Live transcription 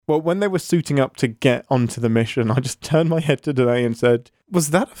Well, when they were suiting up to get onto the mission, I just turned my head to Danae and said,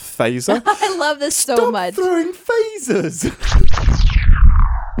 "Was that a phaser?" I love this so much. Stop throwing phasers!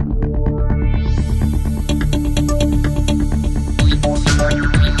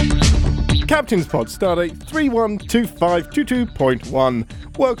 Captain's Pod, Stardate 312522.1.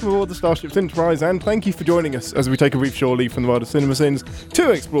 Welcome aboard the Starship Enterprise, and thank you for joining us as we take a brief shore leave from the world of cinema sins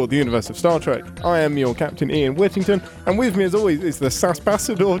to explore the universe of Star Trek. I am your Captain Ian Whittington, and with me as always is the SAS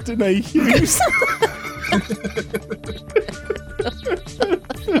Ambassador, Danae Hughes.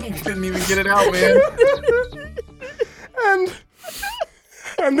 You couldn't even get it out, man.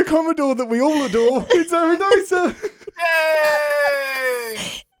 and the Commodore that we all adore, it's Arendisa. Yay!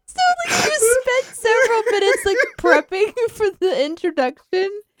 So like you spent several minutes like prepping for the introduction,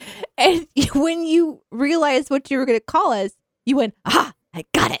 and when you realized what you were going to call us, you went, "Ah, I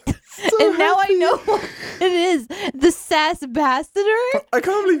got it!" And now I know what it is: the SAS Ambassador. I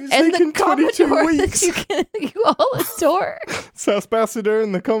can't believe it's and taken the Commodore 22 weeks. that you all adore. SAS Ambassador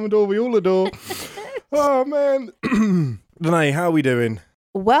and the Commodore we all adore. Oh man, Danae, how are we doing?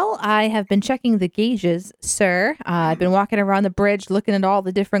 Well, I have been checking the gauges, sir. I've been walking around the bridge looking at all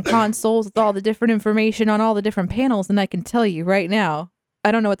the different consoles with all the different information on all the different panels, and I can tell you right now,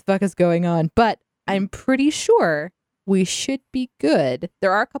 I don't know what the fuck is going on, but I'm pretty sure we should be good.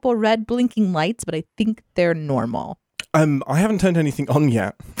 There are a couple red blinking lights, but I think they're normal. I haven't turned anything on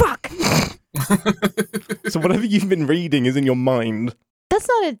yet. Fuck! So whatever you've been reading is in your mind. That's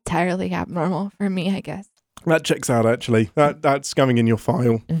not entirely abnormal for me, I guess. That checks out, actually. That's coming in your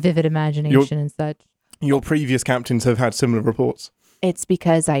file. Vivid imagination and such. Your previous captains have had similar reports. It's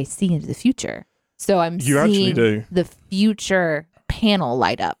because I see into the future. So I'm You actually seeing do. the future panel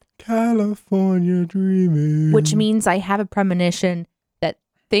light up. California dreaming. Which means I have a premonition that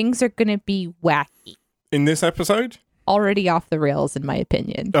things are going to be wacky. In this episode? Already off the rails, in my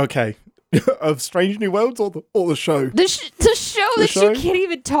opinion. Okay. Of Strange New Worlds or the show? The show that show? you can't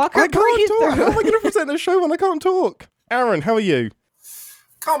even talk or I can't breathe talk. through. How am I going to present a show when I can't talk? Aaron, how are you?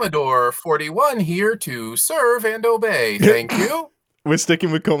 Commodore 41 here to serve and obey. Thank you. We're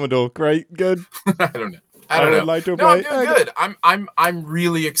sticking with Commodore. Great, good. I don't know. I don't know. Like to No, I'm play. doing good. I'm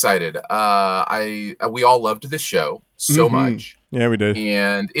really excited. We all loved this show so much. Yeah, we do.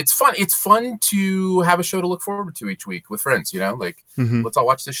 And it's fun. It's fun to have a show to look forward to each week with friends, let's all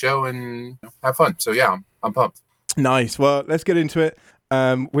watch the show and have fun. So yeah, I'm pumped. Nice. Well, let's get into it.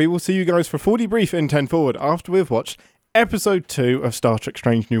 We will see you guys for 40 brief in 10 forward after we've watched episode 2 of Star Trek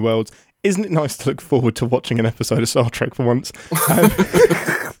Strange New Worlds. Isn't it nice to look forward to watching an episode of Star Trek for once?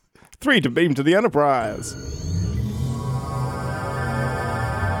 3 to beam to the Enterprise.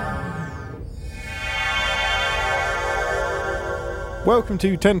 Welcome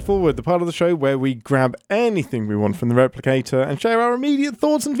to 10 Forward, the part of the show where we grab anything we want from the replicator and share our immediate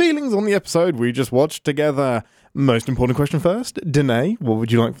thoughts and feelings on the episode we just watched together. Most important question first. Danae, what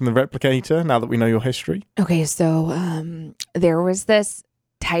would you like from the replicator now that we know your history? Okay, so there was this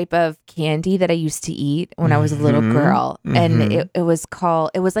type of candy that I used to eat when I was a little girl, and it was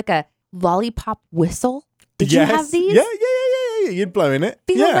like a lollipop whistle. Did you have these? Yeah. You'd blow in it.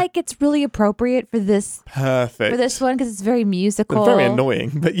 Feel like it's really appropriate for this. Perfect. For this one, because it's very musical. It's very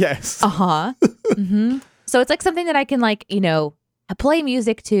annoying, but yes. So it's like something that I can play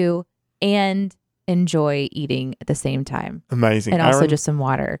music to and enjoy eating at the same time. Amazing. And also Aaron? just some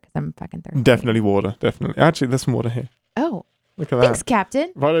water because I'm fucking thirsty. Definitely water. Definitely. Actually, there's some water here. Oh, look at thanks, that.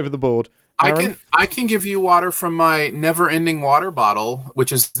 Captain. Right over the board. Aaron? I can give you water from my never-ending water bottle,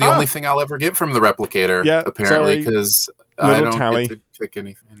 which is the only thing I'll ever get from the replicator. Yeah, apparently, because I don't tally. get to pick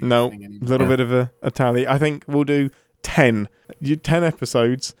anything. No, anymore. little bit of a tally. I think we'll do 10. 10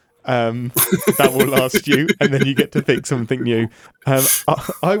 episodes that will last you, and then you get to pick something new.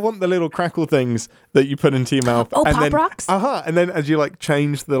 I want the little crackle things that you put into your mouth. Oh, and Pop then, Rocks? And then as you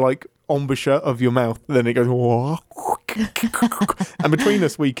change the embouchure of your mouth, then it goes. And between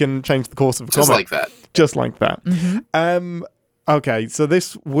us, we can change the course of a Just comet. like that. Just like that. Okay, so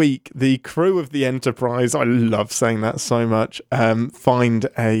this week, the crew of the Enterprise, I love saying that so much, find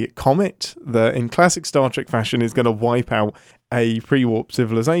a comet that, in classic Star Trek fashion, is going to wipe out a pre-warp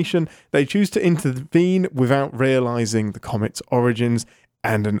civilization. They choose to intervene without realizing the comet's origins,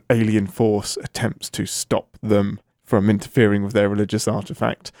 and an alien force attempts to stop them from interfering with their religious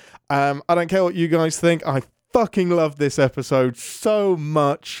artifact. I don't care what you guys think. I fucking love this episode so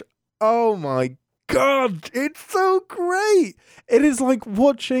much. Oh my God, it's so great. It is like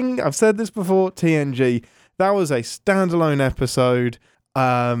watching, I've said this before, TNG. That was a standalone episode.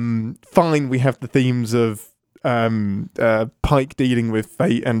 Fine, we have the themes of Pike dealing with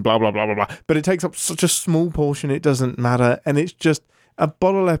fate and blah, blah, blah, blah, blah. But it takes up such a small portion, it doesn't matter. And it's just a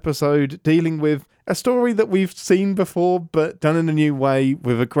bottle episode dealing with a story that we've seen before, but done in a new way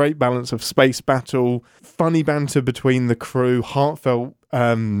with a great balance of space battle, funny banter between the crew, heartfelt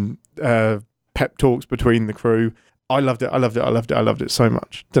pep talks between the crew. I loved it so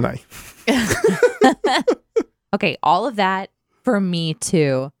much. Danae. Okay, all of that for me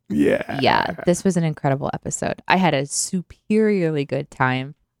too. Yeah, this was an incredible episode. I had a superiorly good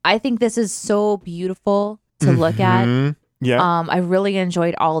time. I think this is so beautiful to look at. Yeah. I really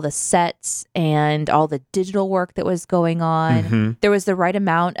enjoyed all the sets and all the digital work that was going on. There was the right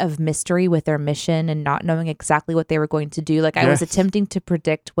amount of mystery with their mission and not knowing exactly what they were going to do. Like I was attempting to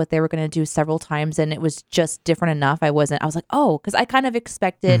predict what they were going to do several times, and it was just different enough. I was like, oh, because I kind of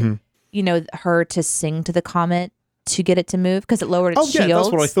expected, her to sing to the comet to get it to move because it lowered its shields. Yeah,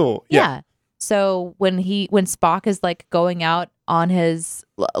 that's what I thought. Yeah. So when Spock is like going out on his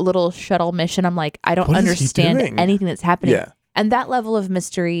little shuttle mission, I'm like, I don't understand anything that's happening. Yeah. And that level of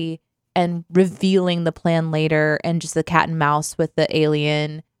mystery and revealing the plan later and just the cat and mouse with the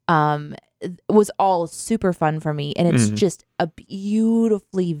alien was all super fun for me. And it's just a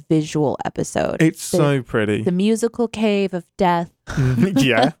beautifully visual episode. It's so pretty. The musical cave of death.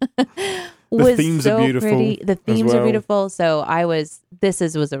 Yeah. The themes are beautiful. Pretty. The themes are beautiful. So this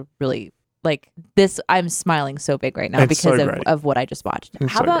was a really this. I'm smiling so big right now because of what I just watched.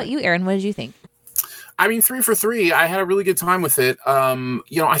 How about you, Aaron? What did you think? I mean, 3 for 3. I had a really good time with it.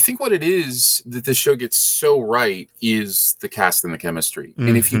 I think what it is that this show gets so right is the cast and the chemistry.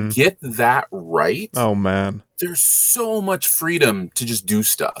 And if you get that right, oh man, there's so much freedom to just do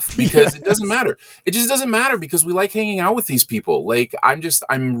stuff because it doesn't matter. It just doesn't matter because we like hanging out with these people. Like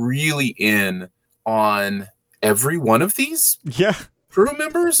I'm really in on every one of these crew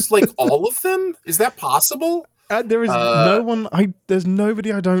members, like all of them. Is that possible? There is there's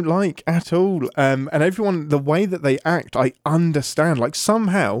nobody I don't like at all. And everyone, the way that they act, I understand. Like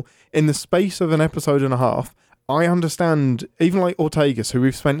somehow, in the space of an episode and a half, I understand, even like Ortegas, who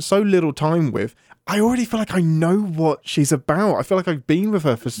we've spent so little time with, I already feel like I know what she's about. I feel like I've been with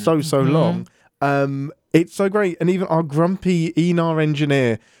her for so long. It's so great. And even our grumpy Enar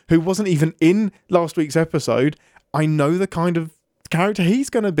engineer, who wasn't even in last week's episode, I know the kind of character he's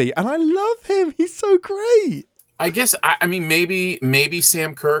going to be. And I love him. He's so great. I guess, I mean, maybe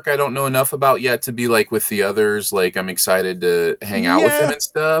Sam Kirk I don't know enough about yet to be like with the others. Like, I'm excited to hang out with him and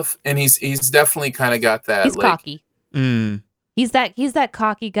stuff. And he's definitely kind of got that. He's cocky. He's that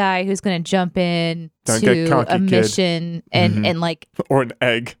cocky guy who's going to jump in to a mission and like... Or an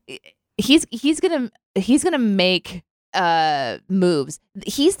egg. He's gonna make moves.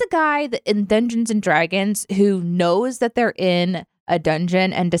 He's the guy that in Dungeons and Dragons who knows that they're in a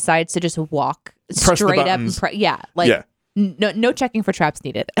dungeon and decides to just walk straight up and no checking for traps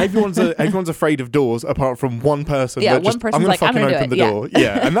needed. Everyone's afraid of doors apart from one person. Yeah, one person's like, I'm gonna open the door.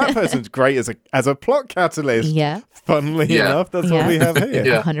 Yeah, and that person's great as a plot catalyst. Yeah, funnily enough, that's what we have here.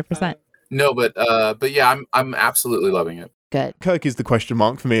 Yeah, 100%. No, but yeah, I'm absolutely loving it. Good. Kirk is the question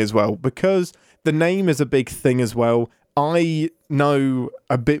mark for me as well because the name is a big thing as well. I know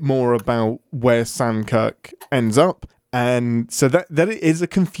a bit more about where Sam Kirk ends up. And so that it is a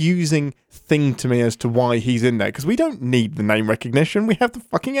confusing thing to me as to why he's in there because we don't need the name recognition. We have the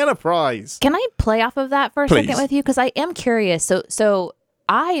fucking Enterprise. Can I play off of that for a second with you? Because I am curious. So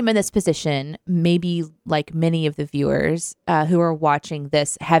I am in this position, maybe like many of the viewers who are watching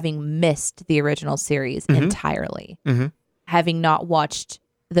this, having missed the original series entirely, having not watched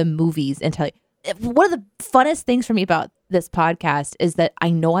the movies entirely. One of the funnest things for me about this podcast is that I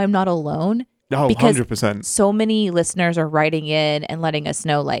know I'm not alone. Oh, because 100%. So many listeners are writing in and letting us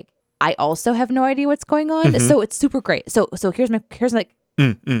know, like, I also have no idea what's going on. So it's super great. So here's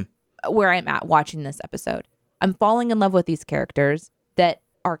where I'm at watching this episode. I'm falling in love with these characters that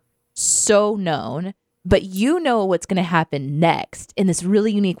are so known, but you know what's going to happen next in this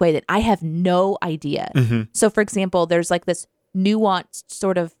really unique way that I have no idea. So, for example, there's like this nuanced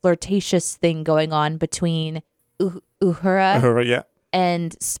sort of flirtatious thing going on between Uhura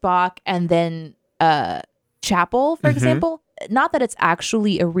and Spock and then Chapel, for example. Not that it's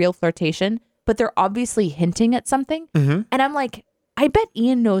actually a real flirtation, but they're obviously hinting at something. And I'm like, I bet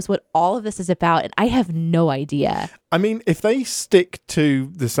Ian knows what all of this is about, and I have no idea. I mean, if they stick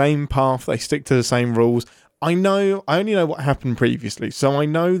to the same path, they stick to the same rules. I only know what happened previously, so I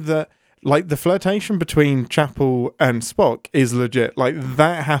know that like the flirtation between Chapel and Spock is legit. Like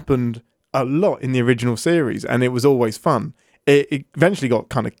that happened a lot in the original series, and it was always fun. It eventually got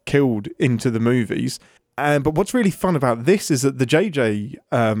kind of killed into the movies. But what's really fun about this is that the JJ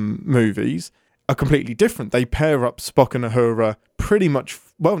movies are completely different. They pair up Spock and Uhura pretty much...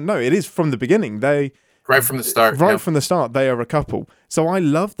 Well, no, it is from the beginning. They Right from the start. Right from the start, they are a couple. So I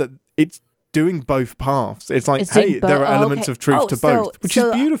love that it's doing both paths. It's like, hey, there are elements of truth to both, which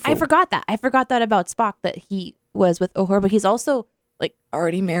is beautiful. I forgot that about Spock, that he was with Uhura, but he's also like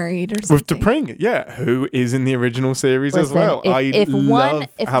already married or something. With T'Pring, yeah, who is in the original series as well. If love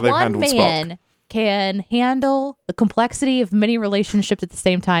how they've handled Spock. If one man can handle the complexity of many relationships at the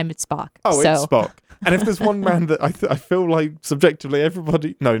same time, it's Spock. Oh, so. It's Spock. And if there's one man that I feel like subjectively everyone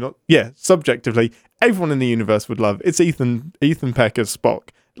in the universe would love, it's Ethan Peck as Spock.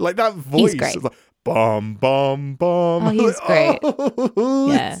 Like that voice. He's great. Like, bum, bum, bum. Oh, he's great.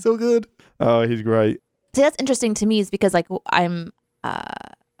 Yeah. It's so good. Oh, he's great. See, that's interesting to me is because like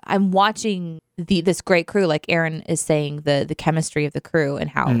I'm watching this great crew, like Aaron is saying, the chemistry of the crew and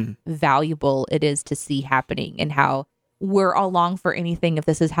how valuable it is to see happening, and how we're along for anything if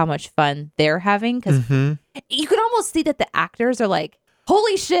this is how much fun they're having. Because you can almost see that the actors are like,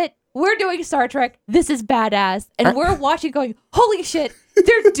 holy shit, we're doing Star Trek. This is badass. And we're watching going, holy shit,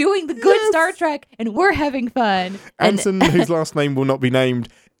 they're doing the good Star Trek and we're having fun. Anson, whose last name will not be named,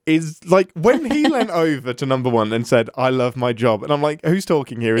 is like, when he leant over to number one and said, I love my job. And I'm like, who's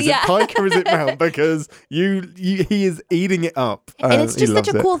talking here? Is it Pike or is it Mount? Because he is eating it up. And it's just such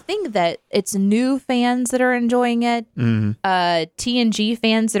a cool thing that it's new fans that are enjoying it. TNG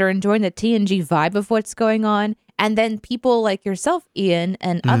fans that are enjoying the TNG vibe of what's going on. And then people like yourself, Ian,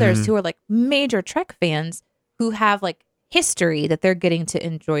 and others who are like major Trek fans who have like history that they're getting to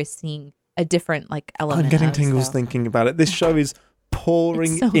enjoy seeing a different like element. I'm getting tingles thinking about it. This show is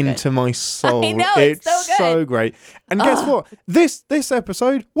pouring into my soul. I know, it's so good. Great. And guess what? This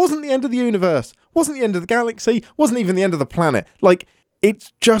episode wasn't the end of the universe, wasn't the end of the galaxy, wasn't even the end of the planet. Like,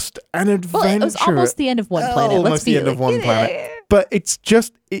 it's just an adventure. Well, it was almost the end of one planet. Almost the end of one planet. But it's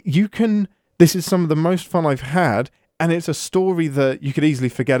just, this is some of the most fun I've had, and it's a story that you could easily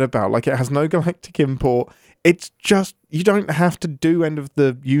forget about. Like, it has no galactic import. It's just, you don't have to do end of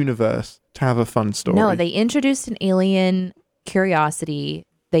the universe to have a fun story. No, they introduced an alien curiosity.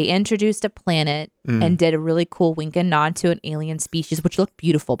 They introduced a planet and did a really cool wink and nod to an alien species, which looked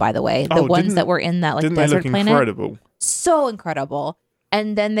beautiful, by the way. The ones that were in that like desert planet. Incredible? So incredible.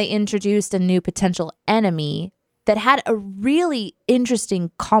 And then they introduced a new potential enemy that had a really interesting,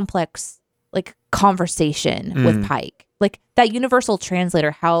 complex like conversation with Pike. Like that universal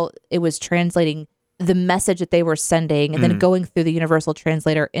translator, how it was translating the message that they were sending and then going through the universal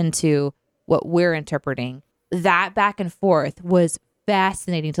translator into what we're interpreting. That back and forth was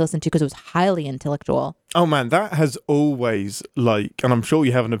fascinating to listen to because it was highly intellectual. Oh man, that has always, like, and I'm sure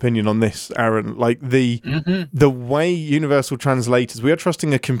you have an opinion on this, Aaron, like the way universal translators, we are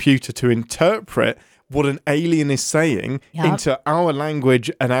trusting a computer to interpret what an alien is saying into our language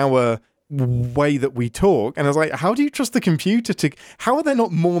and our way that we talk. And I was like, how do you trust the computer to, how are there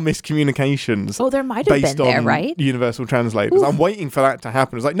not more miscommunications? Oh, there might have been there, right? Universal translators. I'm waiting for that to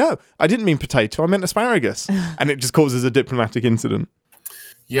happen. It's like, no, I didn't mean potato, I meant asparagus. And it just causes a diplomatic incident.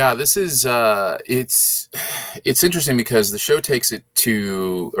 Yeah, this is it's interesting because the show takes it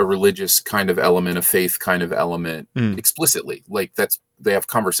to a religious kind of element, a faith kind of element explicitly. Like they have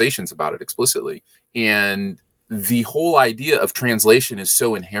conversations about it explicitly. And the whole idea of translation is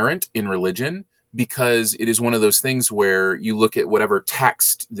so inherent in religion because it is one of those things where you look at whatever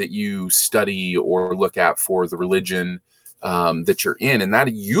text that you study or look at for the religion that you're in, and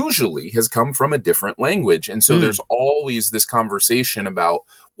that usually has come from a different language. And so there's always this conversation about,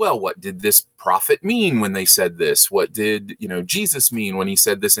 well, what did this prophet mean when they said this? What did, Jesus mean when he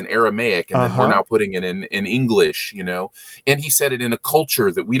said this in Aramaic? And then we're now putting it in English, and he said it in a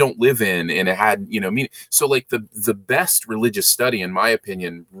culture that we don't live in. And it had, meaning. So like the best religious study, in my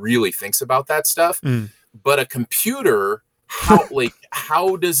opinion, really thinks about that stuff. But a computer,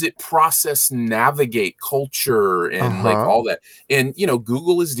 how does it navigate culture and like all that? And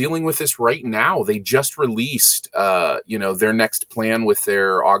Google is dealing with this right now. They just released their next plan with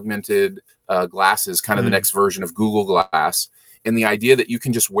their augmented glasses, kind of the next version of Google Glass. And the idea that you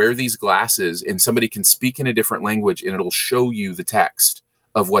can just wear these glasses and somebody can speak in a different language and it'll show you the text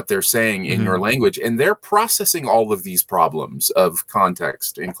of what they're saying in your language. And they're processing all of these problems of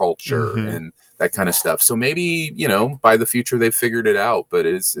context and culture and that kind of stuff. So maybe, by the future they've figured it out, but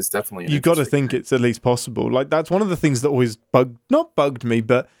it's definitely... You got to think it's at least possible. Like, that's one of the things that always not bugged me,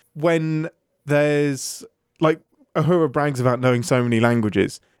 but when there's, like, Uhura brags about knowing so many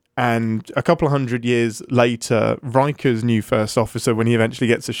languages, and a couple of 100 years later, Riker's new first officer, when he eventually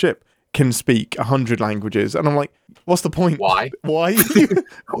gets a ship, can speak 100 languages. And I'm like, what's the point? Why? Why is that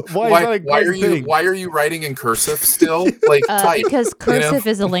a great thing? Why are you writing in cursive still? Like type, because cursive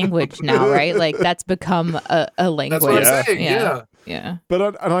is a language now, right? Like that's become a language. That's what I'm saying. Yeah.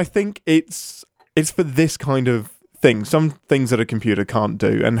 But I think it's it's for this kind of thing. Some things that a computer can't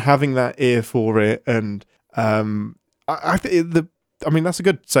do, and having that ear for it, and I mean that's a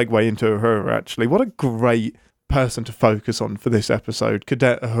good segue into Uhura. Actually, what a great person to focus on for this episode,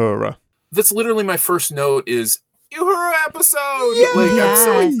 Cadet Uhura. That's literally my first note is Uhura episode. Yeah. Like I'm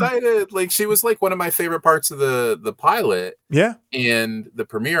so excited. Like she was like one of my favorite parts of the pilot. Yeah. And the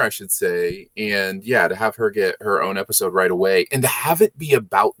premiere, I should say. And yeah, to have her get her own episode right away and to have it be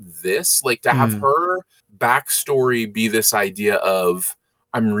about this, like to have her backstory be this idea of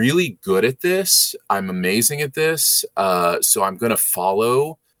I'm really good at this. I'm amazing at this. So I'm going to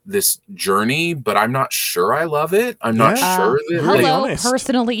follow this journey, but I'm not sure I love it. I'm not sure that really hello, honest.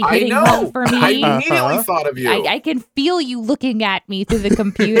 personally I hitting know. home for me. I immediately thought of you. I can feel you looking at me through the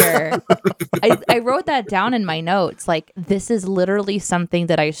computer. I wrote that down in my notes. Like, this is literally something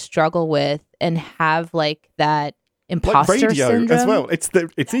that I struggle with and have like that imposter like radio syndrome as well.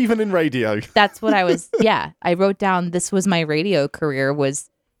 It's even in radio. That's what I was. Yeah, I wrote down. This was my radio career. Was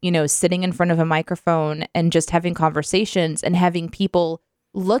sitting in front of a microphone and just having conversations and having people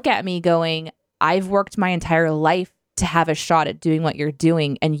look at me going, I've worked my entire life to have a shot at doing what you're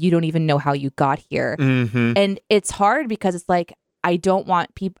doing, and you don't even know how you got here. Mm-hmm. And it's hard because it's like, I didn't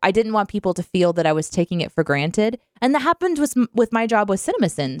want people to feel that I was taking it for granted. And that happened with my job with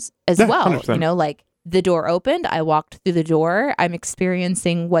CinemaSins as well. 100%. Like the door opened, I walked through the door, I'm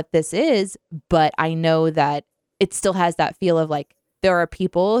experiencing what this is, but I know that it still has that feel of like, there are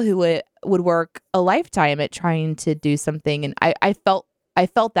people who would work a lifetime at trying to do something. And I felt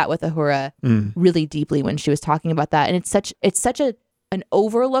that with Uhura really deeply when she was talking about that. And it's such an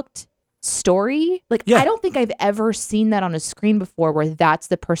overlooked story. Like, I don't think I've ever seen that on a screen before, where that's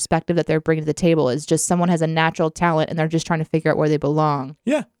the perspective that they're bringing to the table, is just someone has a natural talent and they're just trying to figure out where they belong.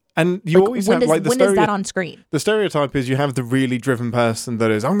 Yeah. And you always have like when is that on screen? The stereotype is you have the really driven person that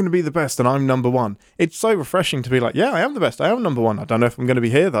is, I'm going to be the best and I'm number one. It's so refreshing to be like, yeah, I am the best. I am number one. I don't know if I'm going to be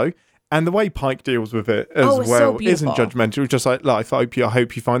here though. And the way Pike deals with it as well so isn't judgmental. It's just like life. I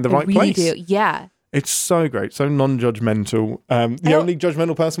hope you find the right really place. Do. Yeah. It's so great, so non-judgmental. The only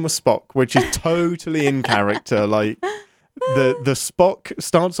judgmental person was Spock, which is totally in character. Like the Spock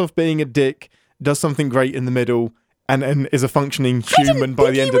starts off being a dick, does something great in the middle, and is a functioning human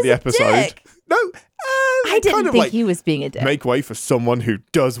by the end of the episode. No, I didn't kind of think like he was being a dick. Make way for someone who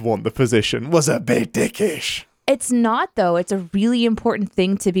does want the position. Was a bit dickish. It's not, though. It's a really important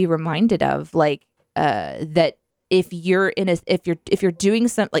thing to be reminded of, like that if you're doing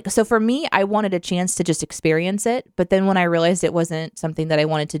something, like, so for me, I wanted a chance to just experience it, but then when I realized it wasn't something that I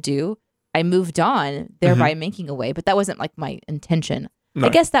wanted to do, I moved on, thereby making a way. But that wasn't like my intention. No. I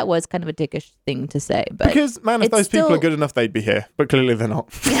guess that was kind of a dickish thing to say, but because man, if those people are good enough, they'd be here, but clearly they're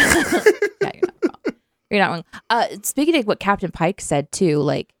not. Yeah, you're not wrong. Speaking of what Captain Pike said too,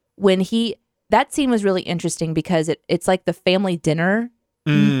 like when that scene was really interesting because it's like the family dinner,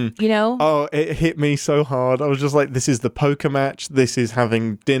 Oh, it hit me so hard. I was just like, this is the poker match. This is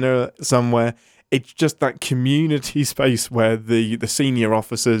having dinner somewhere. It's just that community space where the senior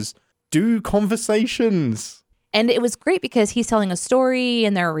officers do conversations. And it was great because he's telling a story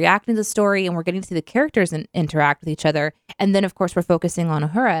and they're reacting to the story and we're getting to see the characters interact with each other. And then, of course, we're focusing on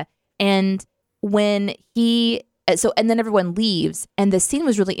Uhura. And when and then everyone leaves. And the scene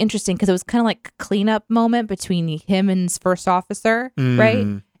was really interesting because it was kind of like a cleanup moment between him and his first officer, right?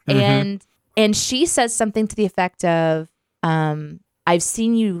 Mm-hmm. And she says something to the effect of, I've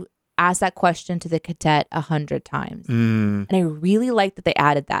seen you ask that question to the cadet 100 times. And I really like that they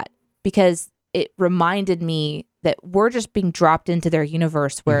added that because it reminded me that we're just being dropped into their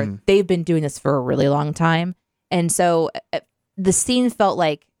universe where they've been doing this for a really long time. And so the scene felt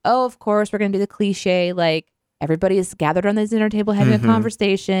like, oh, of course, we're going to do the cliche, like everybody is gathered on the dinner table having a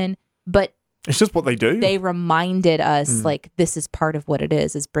conversation. But it's just what they do. They reminded us like this is part of what it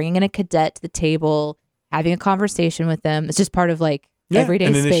is bringing in a cadet to the table, having a conversation with them. It's just part of like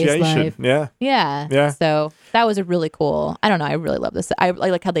everyday space life. Yeah. So that was a really cool. I don't know. I really love this. I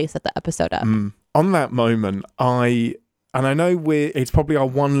like how they set the episode up. On that moment, I know it's probably our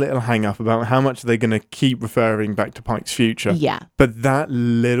one little hang up about how much they're going to keep referring back to Pike's future. Yeah. But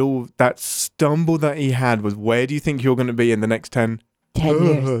that stumble that he had was, where do you think you're going to be in the next 10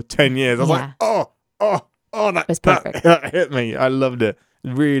 years? 10 years. I was like, that hit me. I loved it.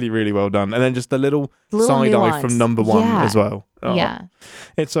 Really, really well done. And then just a little side eye from number one as well. Oh, yeah.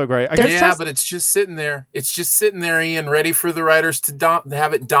 It's so great. But it's just sitting there. It's just sitting there, Ian, ready for the writers to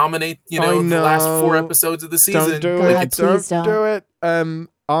have it dominate, the last 4 episodes of the season. Don't do it. Don't do it.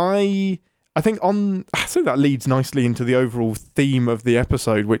 I think that leads nicely into the overall theme of the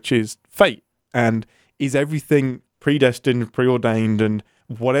episode, which is fate. And is everything predestined, preordained, and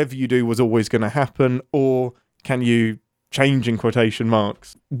whatever you do was always going to happen, or can you change, in quotation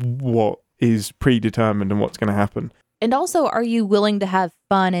marks, what is predetermined and what's going to happen? And also, are you willing to have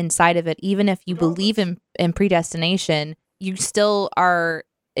fun inside of it? Even if you believe in predestination, you still are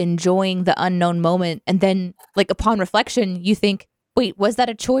enjoying the unknown moment. And then, like, upon reflection, you think, wait, was that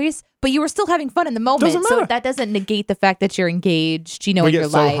a choice? But you were still having fun in the moment. So that doesn't negate the fact that you're engaged, in your life. We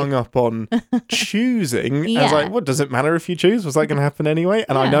get so hung up on choosing. I was like, what does it matter if you choose? Was that going to happen anyway?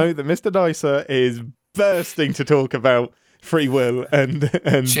 And I know that Mr. Dicer is bursting to talk about free will and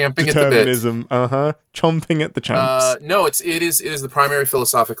champing determinism. Chomping at the champs. No, it is the primary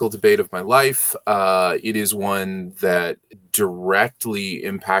philosophical debate of my life. It is one that directly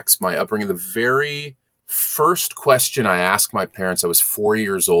impacts my upbringing. The very first question I asked my parents, I was 4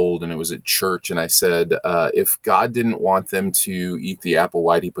 years old, and it was at church, and I said, if God didn't want them to eat the apple,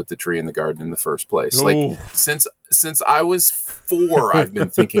 why'd he put the tree in the garden in the first place? Like, since I was 4, I've been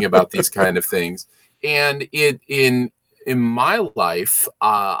thinking about these kind of things. And in my life,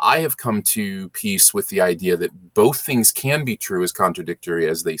 I have come to peace with the idea that both things can be true, as contradictory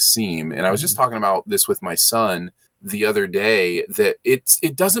as they seem. And I was just talking about this with my son the other day, that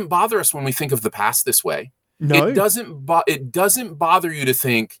it doesn't bother us when we think of the past this way. No, it doesn't bother you to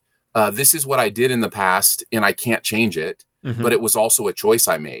think this is what I did in the past and I can't change it, but it was also a choice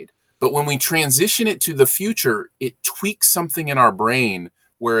I made. But when we transition it to the future, it tweaks something in our brain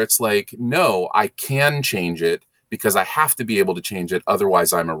where it's like, no, I can change it, because I have to be able to change it.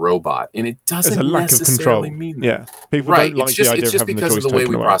 Otherwise, I'm a robot. And it doesn't There's a lack of control. Mean that. Yeah. People don't like the idea of having the choice taken away. It's just because of the way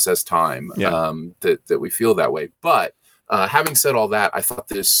we process time that we feel that way. But having said all that, I thought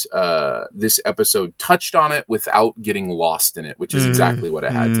this episode touched on it without getting lost in it, which is exactly what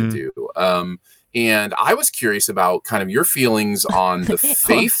it had to do. And I was curious about kind of your feelings on the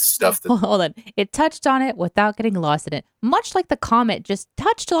faith stuff. Hold on. It touched on it without getting lost in it. Much like the comet just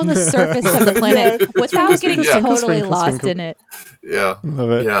touched on the surface of the planet without getting totally lost in it. Yeah.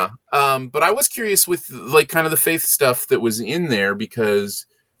 Love it. Yeah. But I was curious with like kind of the faith stuff that was in there, because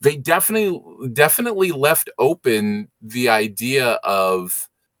they definitely left open the idea of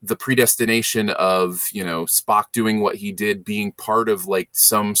the predestination of, Spock doing what he did, being part of like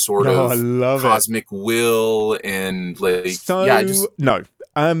some sort of cosmic will, and like,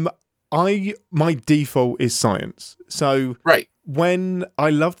 my default is science. So right. When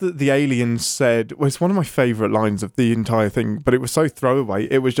I love that the alien said, well, it's one of my favorite lines of the entire thing, but it was so throwaway.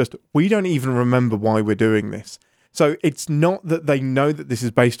 It was just, we don't even remember why we're doing this. So it's not that they know that this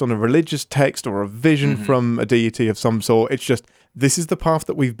is based on a religious text or a vision from a deity of some sort. It's just, this is the path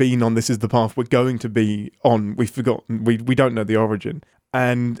that we've been on. This is the path we're going to be on. We've forgotten. We don't know the origin.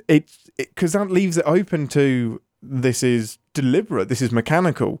 And because that leaves it open to, this is deliberate. This is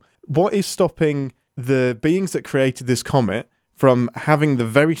mechanical. What is stopping the beings that created this comet from having the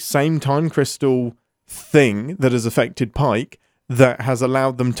very same time crystal thing that has affected Pike, that has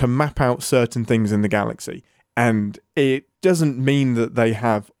allowed them to map out certain things in the galaxy? And it doesn't mean that they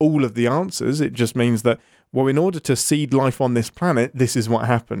have all of the answers. It just means that, well, in order to seed life on this planet, this is what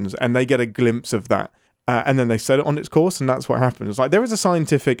happens. And they get a glimpse of that. And then they set it on its course, and that's what happens. Like, there is a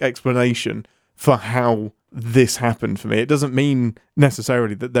scientific explanation for how this happened for me. It doesn't mean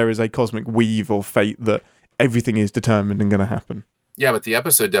necessarily that there is a cosmic weave or fate that everything is determined and going to happen. Yeah, but the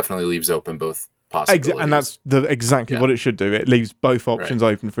episode definitely leaves open both possibilities. And that's exactly what it should do. It leaves both options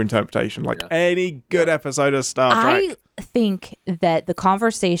open for interpretation, like any good episode of Star Trek. I think that the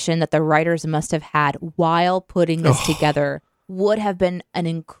conversation that the writers must have had while putting this together would have been an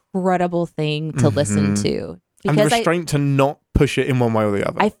incredible thing to listen to. Because and the restraint to not push it in one way or the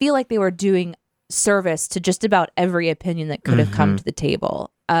other. I feel like they were doing service to just about every opinion that could have come to the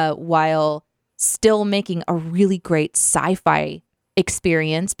table, while still making a really great sci-fi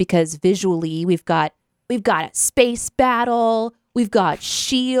experience, because visually we've got a space battle, we've got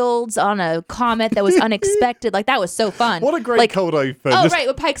shields on a comet that was unexpected. Like, that was so fun. What a great cold open. Oh, right.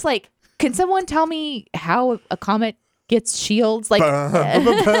 With Pike's like, can someone tell me how a comet gets shields? Like,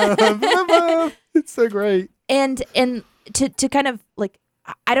 it's so great. And to kind of like,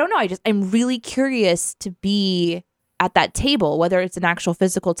 I don't know. I'm really curious to be at that table, whether it's an actual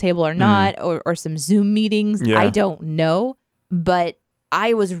physical table or not, or some Zoom meetings. I don't know. But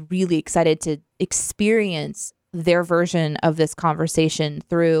I was really excited to experience their version of this conversation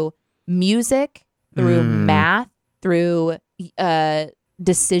through music, through math, through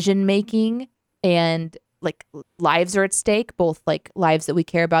decision making, and like lives are at stake, both like lives that we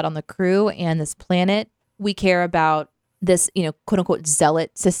care about on the crew and this planet. We care about this, quote unquote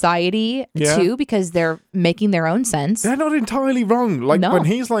zealot society too, because they're making their own sense. They're not entirely wrong. Like No. when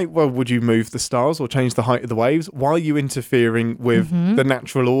he's like, well, would you move the stars or change the height of the waves? Why are you interfering with the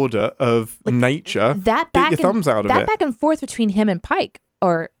natural order of nature? That Get your thumbs out of that it. back and forth between him and Pike,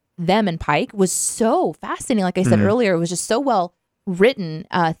 or them and Pike, was so fascinating. Like I said earlier, it was just so well written.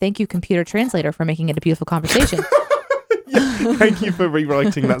 Thank you, computer translator, for making it a beautiful conversation. Thank you for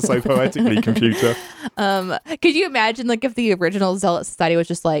rewriting that so poetically, computer. Could you imagine, like, if the original Zealot Society was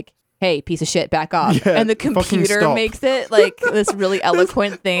just like, hey, piece of shit, back off. Yeah, and the fucking computer stop. makes it like this really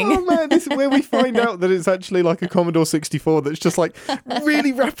eloquent thing. Oh man, this is where we find out that it's actually like a Commodore 64 that's just like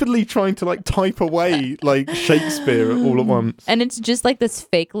really rapidly trying to like type away like Shakespeare all at once. And it's just like this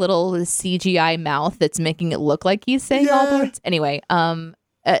fake little CGI mouth that's making it look like he's saying all the words. Anyway,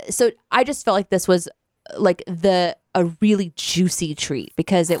 so I just felt like this was like a really juicy treat,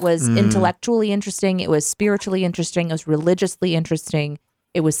 because it was intellectually interesting, it was spiritually interesting, it was religiously interesting,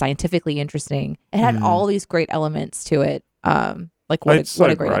 it was scientifically interesting. It had all these great elements to it. Like what It's what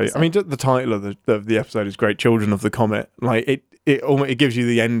so a great great. episode. I mean, just the title of the episode is great. Children of the Comet. Like it gives you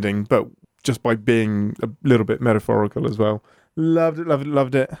the ending, but just by being a little bit metaphorical as well. Loved it.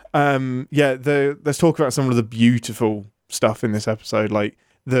 Let's talk about some of the beautiful stuff in this episode, like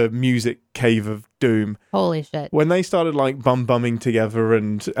the music cave of doom. Holy shit. When they started like bumming together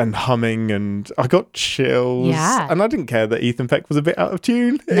and humming, and I got chills. Yeah. And I didn't care that Ethan Peck was a bit out of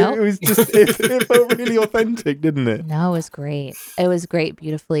tune. No. It was just it felt really authentic, didn't it? No, it was great. It was great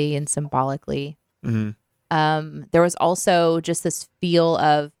beautifully and symbolically. Mm-hmm. There was also just this feel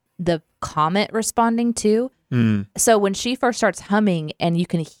of the comet responding too. So when she first starts humming and you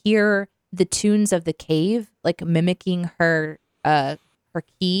can hear the tunes of the cave like mimicking her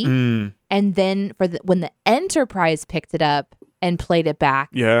key, and then when the Enterprise picked it up and played it back,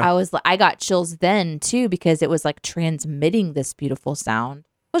 I got chills then too, because it was like transmitting this beautiful sound.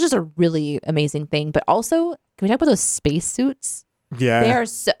 It was just a really amazing thing. But also, can we talk about those spacesuits? Yeah, They are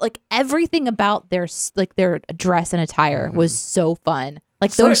so, like, everything about their dress and attire was so fun.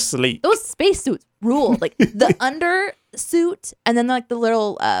 Like so sleek. Those spacesuits ruled. Like the undersuit, and then like the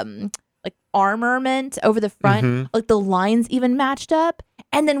little like armament over the front, like the lines even matched up.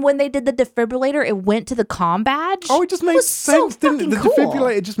 And then when they did the defibrillator, it went to the comm badge. Oh, it just made sense, didn't it? The cool.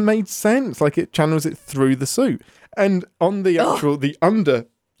 defibrillator just made sense. Like it channels it through the suit. And on the actual, the under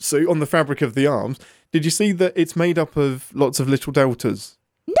suit, on the fabric of the arms, did you see that it's made up of lots of little deltas?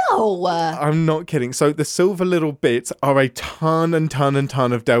 No. I'm not kidding. So the silver little bits are a ton and ton and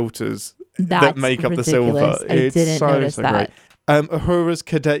ton of deltas that make up the ridiculous. silver. I didn't notice that. Great. Uhura's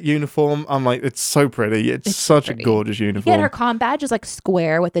cadet uniform, I'm like, it's so pretty. It's such pretty. a gorgeous uniform. Yeah, her comm badge is like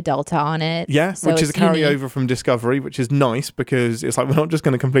square with the delta on it. Yeah, so which is a it's carryover unique. from Discovery, which is nice because it's like we're not just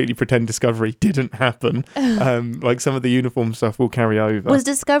going to completely pretend Discovery didn't happen. Like some of the uniform stuff will carry over. Was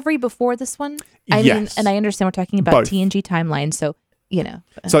Discovery before this one? I Yes. mean, and I understand we're talking about Both. TNG timeline, so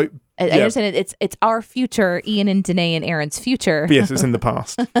So I understand it's our future, Ian and Danae and Aaron's future. yes, it's in the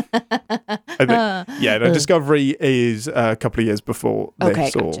past. I think, Discovery is a couple of years before this,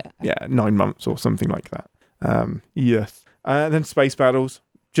 Okay, or gotcha. 9 months or something like that. Yes. Then space battles.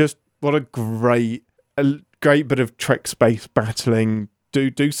 Just what a great bit of Trek space battling.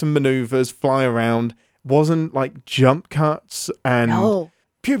 Do some maneuvers, fly around. Wasn't like jump cuts and No.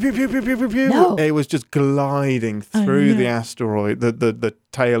 pew pew pew pew pew pew pew. No. It was just gliding through the asteroid, the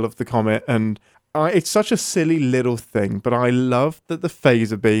tail of the comet, and it's such a silly little thing, but I love that the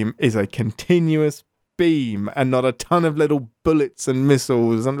phaser beam is a continuous beam and not a ton of little bullets and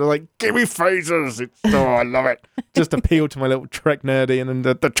missiles. I'm just like, give me phasers. I love it. Just appealed to my little Trek nerdy, and then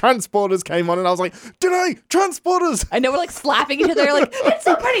the transporters came on, and I was like, Danae, transporters! I know, we're like slapping each other, like, it's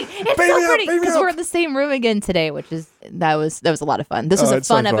so pretty, it's Baby so up, pretty, baby because up. we're in the same room again today, which is that was a lot of fun. This was a it's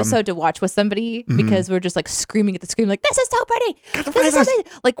so fun fun. episode to watch with somebody, because we're just like screaming at the screen, like, this is so pretty, this is so pretty.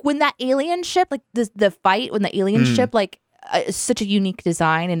 Like when that alien ship, like the fight when the alien ship, like. It's such a unique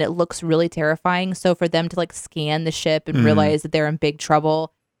design, and it looks really terrifying. So for them to like scan the ship and realize that they're in big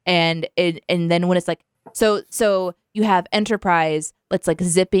trouble, and then when it's like so you have Enterprise that's like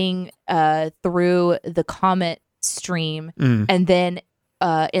zipping through the comet stream, and then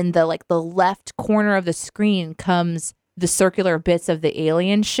in the like the left corner of the screen comes the circular bits of the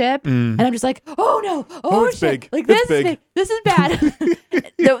alien ship, and I'm just like, oh no, it's shit. big. Like It's this is big. big. This is bad.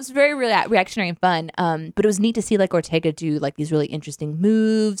 That was very reactionary and fun. But it was neat to see like Ortega do like these really interesting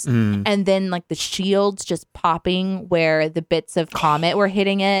moves, and then like the shields just popping where the bits of Comet were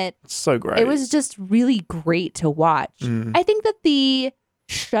hitting it. So great. It was just really great to watch. I think that the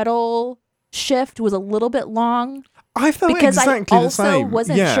shuttle shift was a little bit long. I felt because exactly I the same. also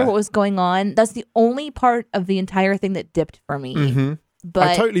wasn't sure what was going on. That's the only part of the entire thing that dipped for me. Mm-hmm. But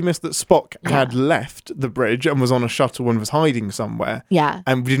I totally missed that Spock had left the bridge and was on a shuttle and was hiding somewhere. Yeah.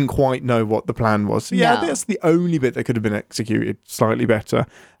 And we didn't quite know what the plan was. So yeah, that's the only bit that could have been executed slightly better.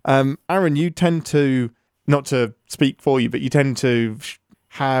 Aaron, you tend to, not to speak for you, but you tend to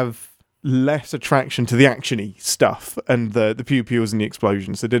have less attraction to the actiony stuff and the pew-pews and the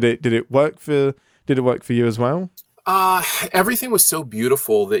explosions. So did it work for you as well? Everything was so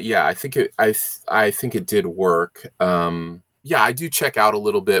beautiful that I think it did work. I do check out a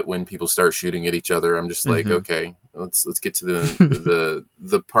little bit when people start shooting at each other. I'm just like, okay, let's get to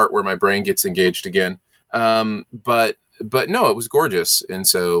the part where my brain gets engaged again. But no, it was gorgeous. And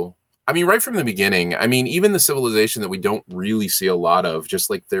so, I mean, right from the beginning, I mean, even the civilization that we don't really see a lot of, just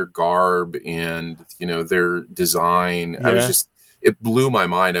like their garb and, their design, it blew my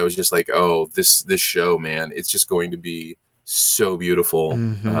mind. I was just like, oh, this show, man, it's just going to be so beautiful.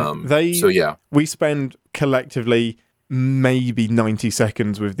 We spend collectively maybe 90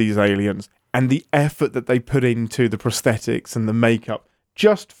 seconds with these aliens, and the effort that they put into the prosthetics and the makeup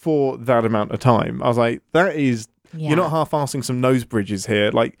just for that amount of time, I was like, that is, you're not half-assing some nose bridges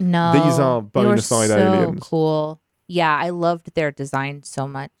here. Like, no, these are bona fide aliens. Cool. Yeah, I loved their design so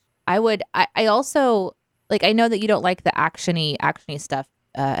much. I also, like, I know that you don't like the actiony stuff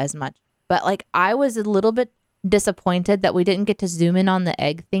as much, but like, I was a little bit disappointed that we didn't get to zoom in on the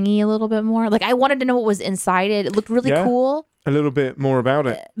egg thingy a little bit more. Like, I wanted to know what was inside it. It looked really cool. A little bit more about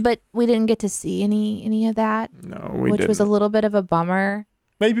it. But we didn't get to see any of that. No, we didn't. Which was a little bit of a bummer.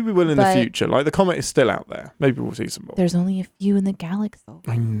 Maybe we will in the future. Like, the comet is still out there. Maybe we'll see some more. There's only a few in the galaxy.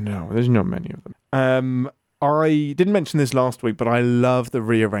 I know. There's not many of them. I didn't mention this last week, but I love the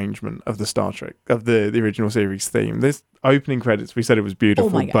rearrangement of the Star Trek, of the original series theme. This opening credits, we said it was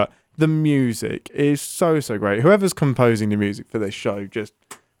beautiful, but the music is so great. Whoever's composing the music for this show, just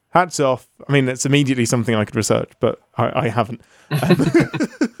hats off. I mean, it's immediately something I could research, but I haven't.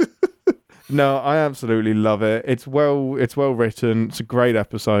 No, I absolutely love it. It's well written. It's a great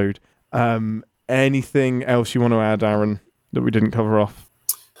episode. Anything else you want to add, Aaron, that we didn't cover off?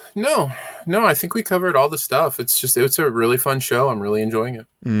 No, I think we covered all the stuff. It's a really fun show. I'm really enjoying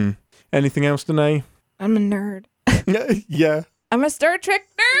it. Anything else, Danae? I'm a nerd. Yeah. I'm a Star Trek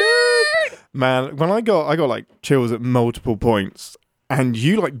nerd. Man, when I got like chills at multiple points, and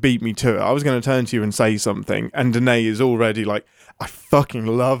you like beat me to it. I was going to turn to you and say something, and Danae is already like, I fucking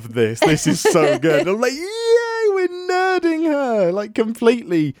love this. This is so good. I'm like, yay, we're nerding her. Like,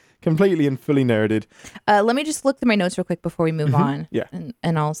 completely and fully nerded. Let me just look through my notes real quick before we move on. Yeah.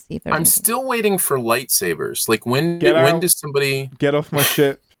 And I'll see if I'm still waiting for lightsabers. Like, when does somebody... Get off my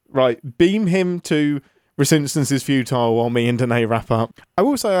ship. Right. Beam him to Resistance is Futile while me and Danae wrap up. I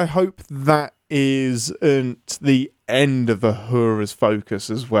will say I hope that isn't the end of Uhura's focus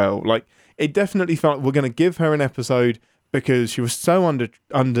as well. Like, it definitely felt like we're going to give her an episode because she was so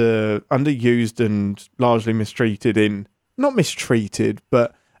underused and largely mistreated not mistreated,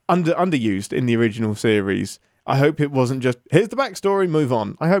 but underused in the original series. I hope it wasn't just, here's the backstory, move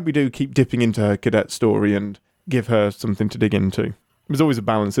on. I hope we do keep dipping into her cadet story and give her something to dig into. There's always a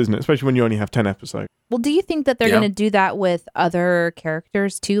balance, isn't it? Especially when you only have 10 episodes. Well, do you think that they're going to do that with other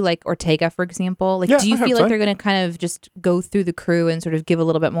characters too? Like Ortega, for example? Like, do you feel like they're going to kind of just go through the crew and sort of give a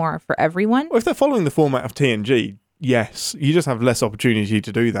little bit more for everyone? Well, if they're following the format of TNG, yes. You just have less opportunity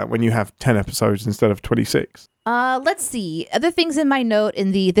to do that when you have 10 episodes instead of 26. Let's see. Other things in my note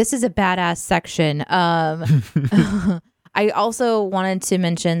in the this is a badass section. I also wanted to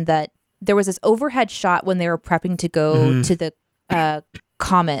mention that there was this overhead shot when they were prepping to go to the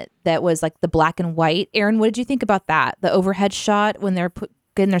Comet that was like the black and white. Aaron, what did you think about that? The overhead shot when they're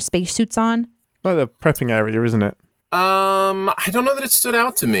getting their spacesuits on? Well, the prepping area, isn't it? I don't know that it stood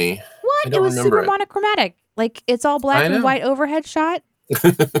out to me. What? It was super monochromatic. Like, it's all black and white overhead shot.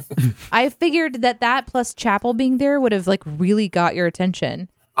 I figured that plus Chapel being there would have like really got your attention.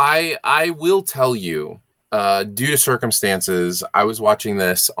 I will tell you, due to circumstances, I was watching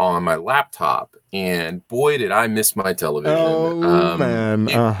this on my laptop, and boy, did I miss my television. Oh man,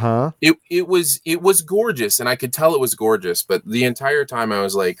 It was gorgeous, and I could tell it was gorgeous. But the entire time, I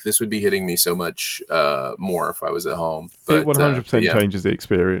was like, this would be hitting me so much more if I was at home. But it 100% changes the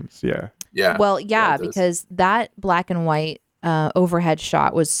experience. Yeah. Yeah. Well, yeah, because that black and white overhead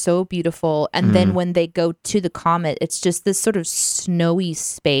shot was so beautiful, and then when they go to the Comet, it's just this sort of snowy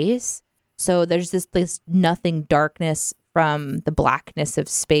space. So there's this nothing darkness from the blackness of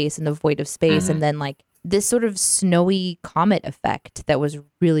space and the void of space, and then like this sort of snowy comet effect that was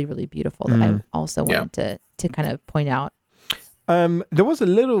really, really beautiful that I also wanted to kind of point out. There was a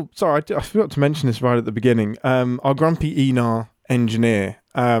little. Sorry, I forgot to mention this right at the beginning. Our grumpy Enar engineer.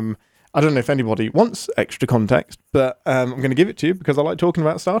 I don't know if anybody wants extra context, but I'm going to give it to you because I like talking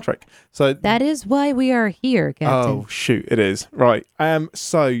about Star Trek. So that is why we are here, Captain. Oh, shoot, it is. Right.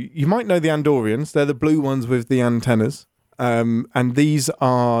 So you might know the Andorians. They're the blue ones with the antennas. And these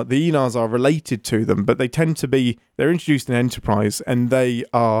are, the Enars are related to them, but they tend to be, they're introduced in Enterprise, and they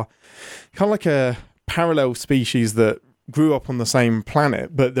are kind of like a parallel species that grew up on the same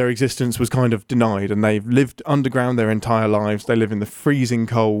planet, but their existence was kind of denied, and they've lived underground their entire lives. They live in the freezing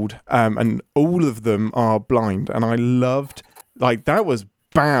cold, and all of them are blind. And I loved, like, that was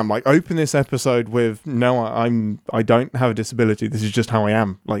bam, like, open this episode with, no, I don't have a disability. This is just how I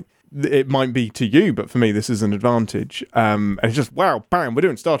am. Like, it might be to you, but for me, this is an advantage. And it's just, wow, bam, we're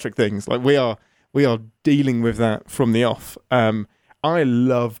doing Star Trek things. Like, we are dealing with that from the off. I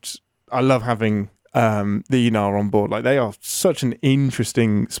love having the Enar on board. Like, they are such an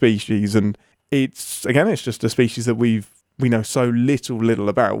interesting species, and it's just a species that we know so little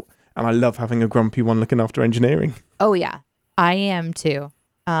about, and I love having a grumpy one looking after engineering. Oh yeah, I am too.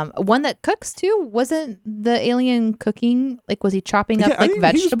 One that cooks too. Wasn't the alien cooking? Like, was he chopping up like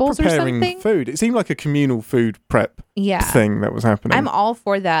vegetables he was or preparing something? Food. It seemed like a communal food prep thing that was happening. I'm all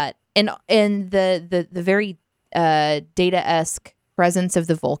for that. And the very Data-esque presence of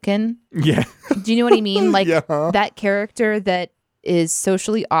the Vulcan. Yeah. Do you know what I mean? Like yeah. That character that is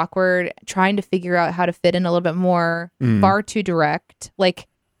socially awkward, trying to figure out how to fit in a little bit more, far too direct. Like,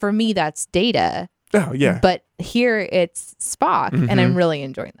 for me, that's Data. Oh, yeah. But here it's Spock, and I'm really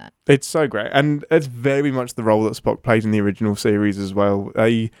enjoying that. It's so great. And it's very much the role that Spock played in the original series as well.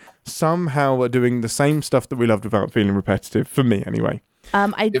 They somehow are doing the same stuff that we loved without feeling repetitive, for me anyway.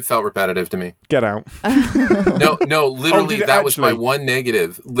 It felt repetitive to me. Get out. No, literally, that was my actually? one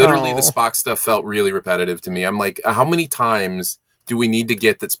negative. Literally, the Spock stuff felt really repetitive to me. I'm like, how many times do we need to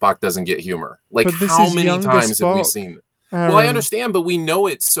get that Spock doesn't get humor? Like, how many times have we seen it? Well, I understand, but we know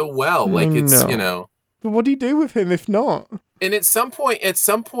it so well. Like, it's, you know. But what do you do with him if not? And at some point,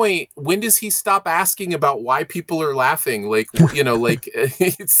 when does he stop asking about why people are laughing? Like, you know, like,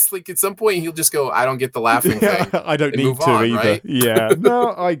 it's like at some point he'll just go, I don't get the laughing thing. I don't need to either. Right? Yeah.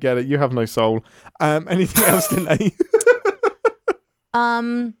 No, I get it. You have no soul. Anything else, Danae?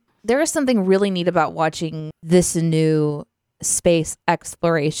 There is something really neat about watching this new space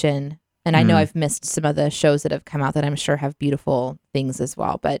exploration. And I know I've missed some of the shows that have come out that I'm sure have beautiful things as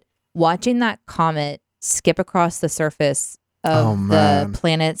well. But watching that comet skip across the surface of the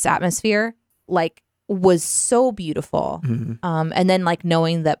planet's atmosphere, like, was so beautiful. And then, like,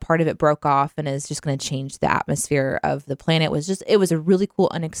 knowing that part of it broke off and is just going to change the atmosphere of the planet it was a really cool,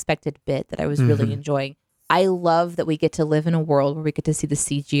 unexpected bit that I was really enjoying. I love that we get to live in a world where we get to see the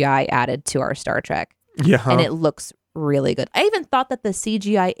CGI added to our Star Trek. Yeah. And it looks really good. I even thought that the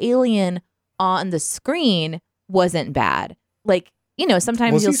CGI alien on the screen wasn't bad. Like, you know,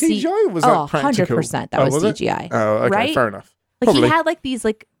 sometimes you'll see CGI or was that practical? 100% that was CGI. Oh, okay, right? fair enough. Like, Probably. he had like these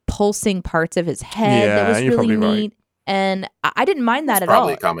like pulsing parts of his head that was really neat. Right. And I didn't mind that at all.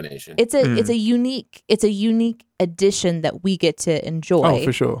 Probably a combination. It's a unique addition that we get to enjoy. Oh,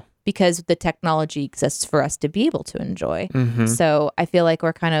 for sure. Because the technology exists for us to be able to enjoy. So I feel like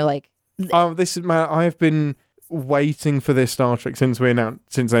we're kind of like, this is I've been waiting for this Star Trek since they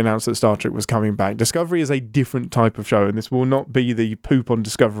announced that Star Trek was coming back. Discovery is a different type of show, and this will not be the Poop on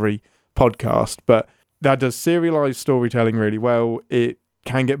Discovery podcast, but that does serialized storytelling really well. It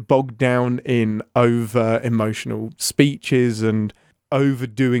can get bogged down in over emotional speeches and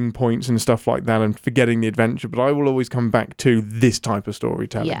overdoing points and stuff like that and forgetting the adventure, but I will always come back to this type of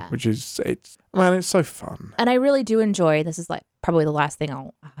storytelling, which is it's so fun. And I really do enjoy, this is like probably the last thing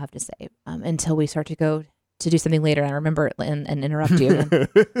I'll have to say until we start to go to do something later and I remember it and interrupt you.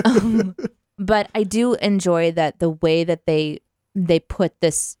 But I do enjoy that the way that they put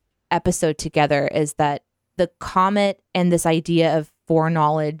this episode together is that the comet and this idea of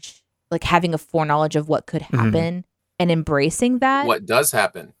foreknowledge, like having a foreknowledge of what could happen and embracing that. What does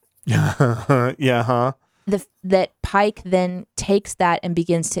happen? That Pike then takes that and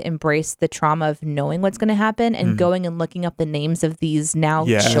begins to embrace the trauma of knowing what's going to happen and going and looking up the names of these now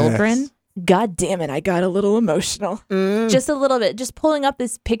children. God damn it, I got a little emotional. Just a little bit. Just pulling up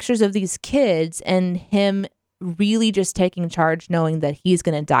these pictures of these kids and him really just taking charge, knowing that he's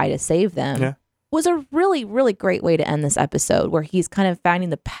going to die to save them, was a really, really great way to end this episode, where he's kind of finding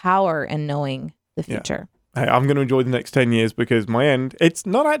the power in knowing the future. Hey, I'm going to enjoy the next 10 years because my end, it's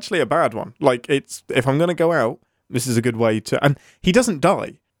not actually a bad one. Like, it's, if I'm going to go out, this is a good way to, and he doesn't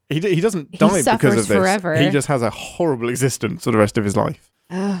die. He doesn't die because of this. Forever. He just has a horrible existence for the rest of his life.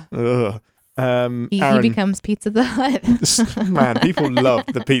 He Aaron, becomes Pizza the Hut. man, people love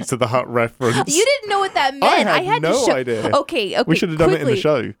the Pizza the Hut reference. You didn't know what that meant. I had no idea. Okay. We should have done it in the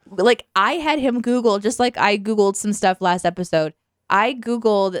show. Like, I had him Google, just like I Googled some stuff last episode. I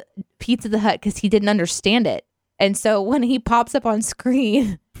Googled Pizza the Hut because he didn't understand it. And so when he pops up on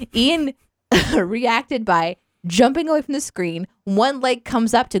screen, Ian reacted by jumping away from the screen. One leg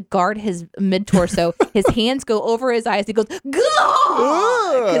comes up to guard his mid-torso. His hands go over his eyes. He goes,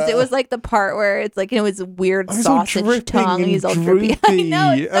 because it was like the part where it's like, his weird sausage tongue. And he's all drippy. I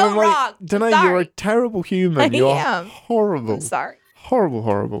know, it's so wrong. Danae, you're a terrible human. You're horrible. I'm sorry.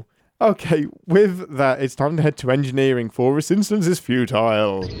 Horrible. Okay, with that, it's time to head to engineering, for this instance is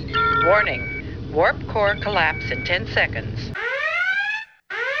futile. Warning. Warp core collapse in 10 seconds.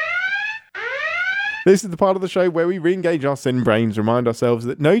 This is the part of the show where we re-engage our sin brains, remind ourselves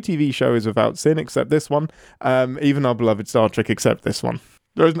that no TV show is without sin except this one, even our beloved Star Trek except this one.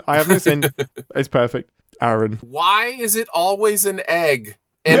 I have no sin. It's perfect. Aaron. Why is it always an egg?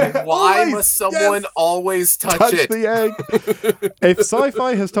 And why always, must someone always touch it? The egg. If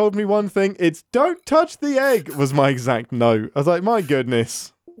sci-fi has told me one thing, it's don't touch the egg, was my exact note. I was like, my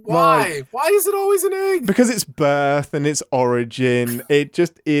goodness. Why? Why is it always an egg? Because it's birth and its origin. It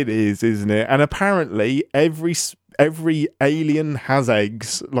is, isn't it? And apparently every alien has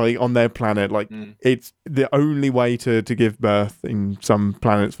eggs, like, on their planet. Like, it's the only way to give birth in some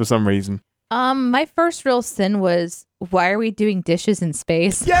planets for some reason. My first real sin was, why are we doing dishes in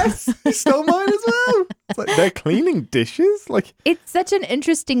space? Yes, you stole mine as well. It's like, they're cleaning dishes? Like, it's such an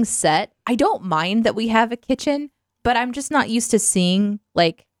interesting set. I don't mind that we have a kitchen, but I'm just not used to seeing,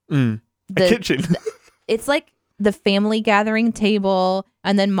 like, a kitchen. It's like the family gathering table,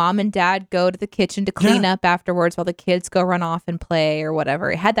 and then mom and dad go to the kitchen to clean up afterwards while the kids go run off and play or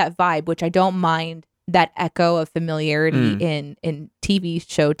whatever. It had that vibe, which I don't mind, that echo of familiarity in TV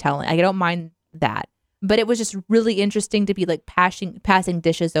show telling. I don't mind that. But it was just really interesting to be like passing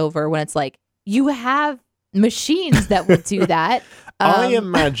dishes over when it's like, you have machines that will do that. I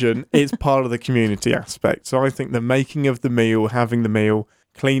imagine it's part of the community aspect. So I think the making of the meal, having the meal,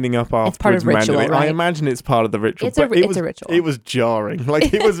 cleaning up afterwards, it's part of ritual, right? right? I imagine it's part of the ritual. It's a ritual. It was jarring.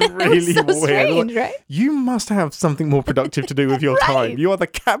 Like, it was really it was so weird. strange, like, right? You must have something more productive to do with your time. You are the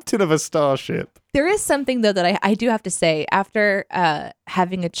captain of a starship. There is something, though, that I do have to say. After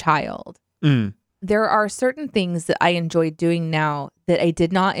having a child, there are certain things that I enjoy doing now that I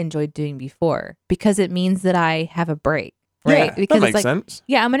did not enjoy doing before, because it means that I have a break, right? Yeah, because that makes it's like, sense.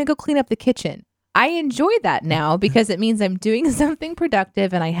 Yeah, I'm going to go clean up the kitchen. I enjoy that now because it means I'm doing something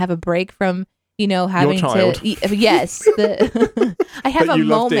productive and I have a break from, having your child. Yes. I have that a you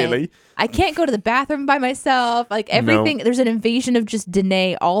love moment. dearly. I can't go to the bathroom by myself. Like, everything, there's an invasion of just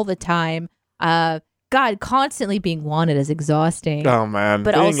Danae all the time. God, constantly being wanted is exhausting. Oh, man.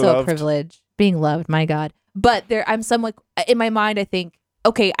 But being also loved. a privilege. Being loved, my God. But I'm somewhat, in my mind, I think,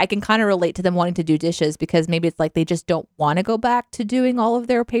 okay, I can kind of relate to them wanting to do dishes, because maybe it's like they just don't want to go back to doing all of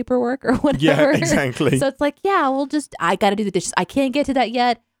their paperwork or whatever. Yeah, exactly. So it's like, I got to do the dishes. I can't get to that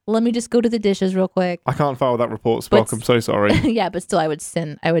yet. Let me just go to the dishes real quick. I can't file that report, Spock. I'm so sorry. Yeah, but still, I would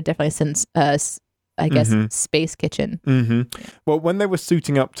definitely sin, I guess, space kitchen. Mm-hmm. Well, when they were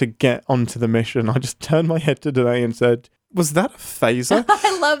suiting up to get onto the mission, I just turned my head to Danae and said, was that a phaser?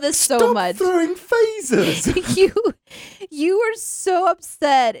 I love this so much. Stop throwing phasers. You were so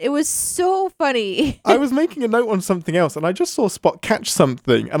upset. It was so funny. I was making a note on something else, and I just saw Spot catch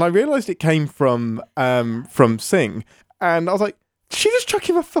something, and I realised it came from Singh, and I was like, she just chuck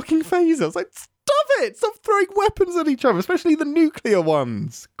him a fucking phaser. I was like, stop it! Stop throwing weapons at each other, especially the nuclear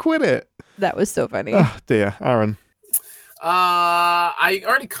ones. Quit it. That was so funny. Oh dear, Aaron. I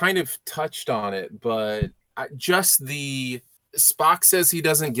already kind of touched on it, but just the Spock says he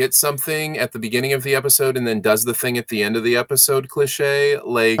doesn't get something at the beginning of the episode and then does the thing at the end of the episode cliche.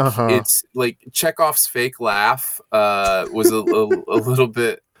 Like, it's like Chekhov's fake laugh was a little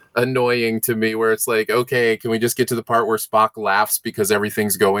bit annoying to me, where it's like, okay, can we just get to the part where Spock laughs because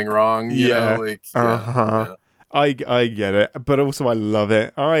everything's going wrong? You know? Like, yeah. I get it, but also I love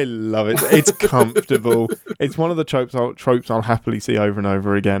it. It's comfortable. It's one of the tropes I'll happily see over and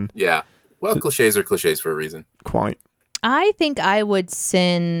over again. Yeah. Well, cliches are cliches for a reason. Quite. I think I would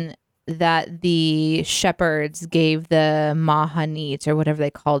sin that the shepherds gave the Mahanit, or whatever they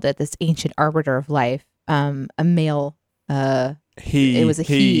called it, this ancient arbiter of life, a male. It was a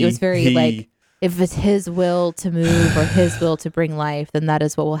he. It was very like, if it's his will to move or his will to bring life, then that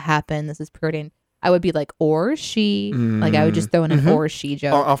is what will happen. This is preordained. I would be like, or she. Like, I would just throw in an or she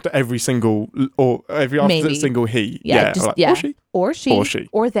joke. After every single, single he. Yeah. Like, yeah. Or she. Or she.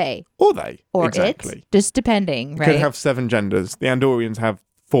 Or they. Or they. Or exactly. it. Just depending, right? Could have 7 genders. The Andorians have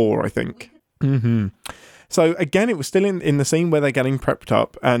 4, I think. Mm-hmm. So again, it was still in the scene where they're getting prepped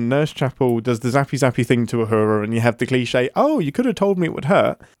up, and Nurse Chapel does the zappy zappy thing to Uhura, and you have the cliche, "Oh, you could have told me it would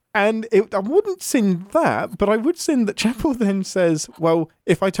hurt." And I wouldn't sin that, but I would sin that Chapel then says, "Well,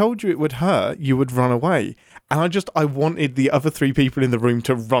 if I told you it would hurt, you would run away." And I wanted the other 3 people in the room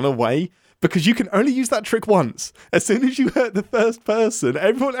to run away, because you can only use that trick once. As soon as you hurt the first person,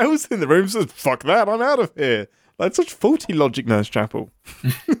 everyone else in the room says, "Fuck that, I'm out of here." That's such faulty logic, Nurse Chapel.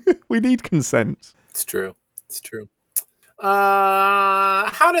 We need consent. It's true. It's true.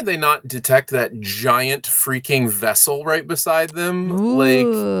 How did they not detect that giant freaking vessel right beside them?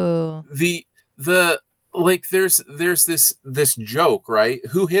 Ooh. Like there's this joke, right?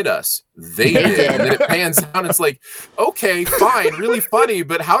 Who hit us? They did. And then it pans down. It's like, okay, fine, really funny,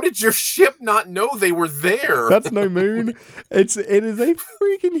 but how did your ship not know they were there? That's no moon. It is a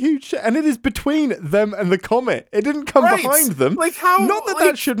freaking huge ship, and it is between them and the comet. It didn't come behind them. Like how? Not that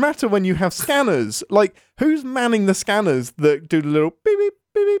that should matter when you have scanners. Like, who's manning the scanners that do the little beep beep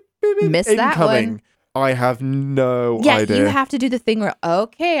beep beep beep beep Missed that incoming? I have no idea. Yeah, you have to do the thing where,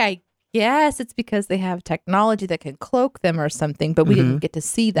 okay, I guess it's because they have technology that can cloak them or something, but we didn't get to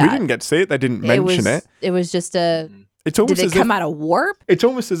see that. We didn't get to see it. They didn't mention it. It was just a... It's almost did it come out of warp? It's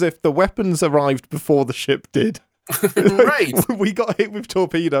almost as if the weapons arrived before the ship did. Right. We got hit with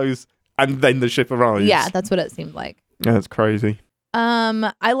torpedoes and then the ship arrives. Yeah, that's what it seemed like. That's crazy.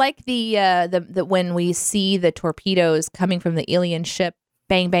 I like the when we see the torpedoes coming from the alien ship,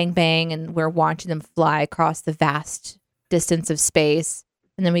 bang, bang, bang, and we're watching them fly across the vast distance of space.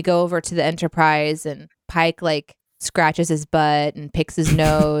 And then we go over to the Enterprise, and Pike like scratches his butt and picks his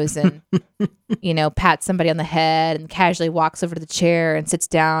nose and, pats somebody on the head and casually walks over to the chair and sits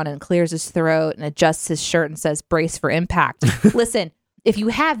down and clears his throat and adjusts his shirt and says, "Brace for impact." Listen, if you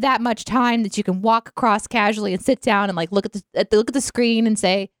have that much time that you can walk across casually and sit down and like look at the screen and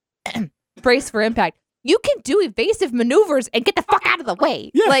say, "Brace for impact," you can do evasive maneuvers and get the fuck out of the way.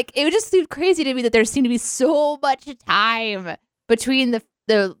 Yeah. Like, it just seemed crazy to me that there seemed to be so much time between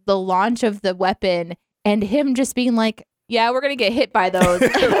the launch of the weapon and him just being like, "Yeah, we're gonna get hit by those."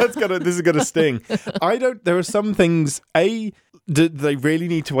 This is gonna sting. There are some things. Do they really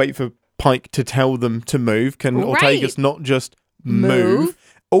need to wait for Pike to tell them to move? Can Ortegas not just move?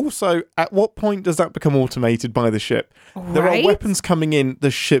 Also, at what point does that become automated by the ship? There are weapons coming in,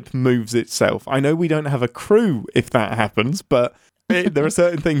 the ship moves itself. I know we don't have a crew if that happens, but there are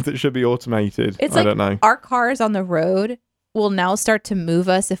certain things that should be automated. I don't know. Our cars on the road will now start to move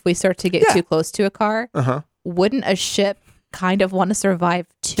us if we start to get too close to a car. Wouldn't a ship kind of want to survive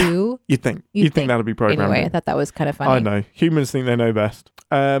too? You'd think that'll be programmed. Anyway, I thought that was kind of funny. I know. Humans think they know best.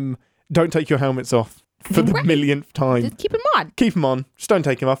 Don't take your helmets off for the millionth time. Just keep them on. Keep them on. Just don't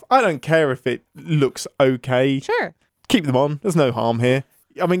take them off. I don't care if it looks okay. Sure. Keep them on. There's no harm here.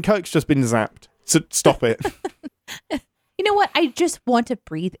 I mean, Kirk's just been zapped. So stop it. You know what? I just want to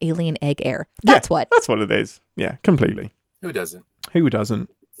breathe alien egg air. That's what it is. Yeah, completely. Who doesn't? Who doesn't?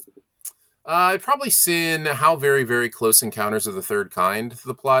 I'd probably seen how very, very close Encounters of the Third Kind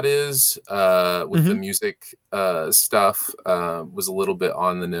the plot is with the music stuff was a little bit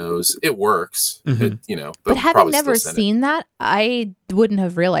on the nose. It works, but having never seen that, I wouldn't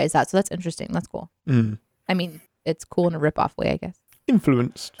have realized that. So that's interesting. That's cool. I mean, it's cool in a rip-off way, I guess.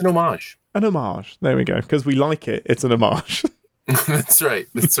 Influenced. An homage. There we go. Because we like it. It's an homage. That's right.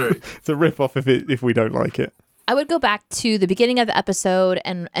 It's a rip-off if we don't like it. I would go back to the beginning of the episode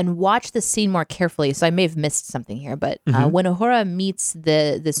and watch the scene more carefully. So I may have missed something here, but when Uhura meets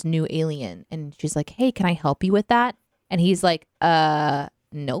this new alien and she's like, "Hey, can I help you with that?" And he's like,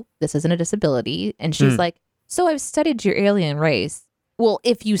 "Nope, this isn't a disability." And she's like, "So I've studied your alien race." Well,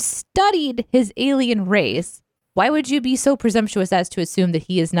 if you studied his alien race, why would you be so presumptuous as to assume that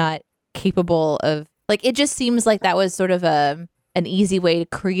he is not capable of, like, it just seems like that was sort of an easy way to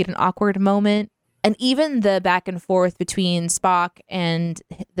create an awkward moment. And even the back and forth between Spock and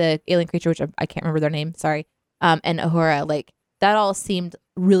the alien creature, which I can't remember their name, sorry, and Uhura, like, that all seemed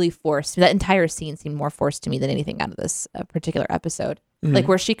really forced. That entire scene seemed more forced to me than anything out of this particular episode. Like,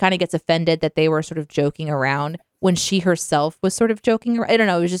 where she kind of gets offended that they were sort of joking around when she herself was sort of joking around. I don't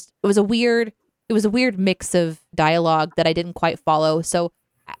know. It was a weird mix of dialogue that I didn't quite follow. So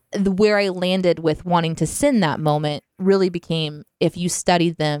where I landed with wanting to sin that moment really became, if you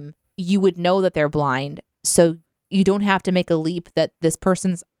studied them, you would know that they're blind, so you don't have to make a leap that this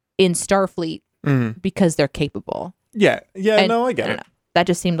person's in Starfleet because they're capable. Yeah, no, I get it. Know. That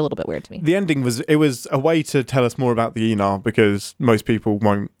just seemed a little bit weird to me. The ending was a way to tell us more about the Enar because most people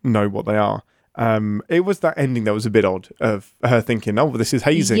won't know what they are. It was that ending that was a bit odd of her thinking, "Oh, this is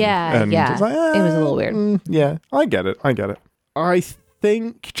hazing." Yeah. It's like, it was a little weird. Yeah, I get it. I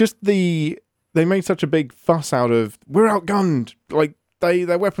think just the they made such a big fuss out of, we're outgunned. Like,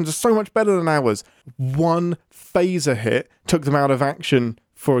 their weapons are so much better than ours. One phaser hit took them out of action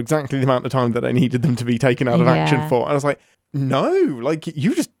for exactly the amount of time that they needed them to be taken out of action for. And I was like, no, like,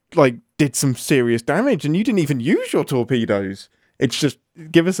 you just, like, did some serious damage and you didn't even use your torpedoes. It's just,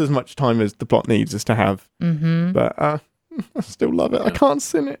 give us as much time as the plot needs us to have. Mm-hmm. But I still love it. I can't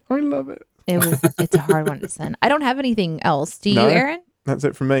sin it. I love it. It's a hard one to sin. I don't have anything else. Do you, Aaron? That's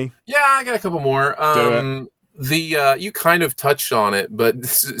it from me. Yeah, I got a couple more. You kind of touched on it, but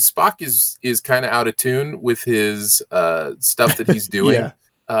Spock is kind of out of tune with his stuff that he's doing.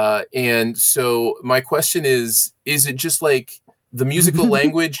 And so my question is it just like the musical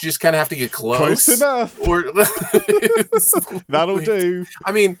language just kind of have to get close enough, or that'll do?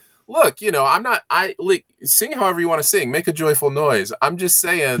 I mean, look, sing however you want to sing, make a joyful noise. I'm just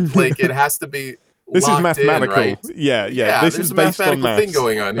saying, like, it has to be. This is mathematical. In, right? Yeah. This is based on maths. Thing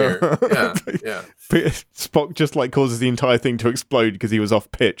going on here. Yeah. Spock just like causes the entire thing to explode because he was off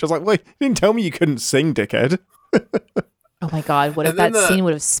pitch. I was like, wait, you didn't tell me you couldn't sing, dickhead. Oh my God, what if that scene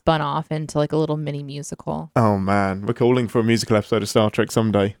would have spun off into like a little mini musical? Oh man, we're calling for a musical episode of Star Trek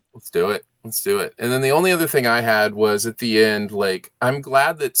someday. Let's do it. And then the only other thing I had was at the end, like, I'm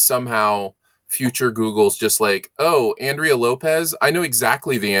glad that somehow future Google's just like, oh, Andrea Lopez. I know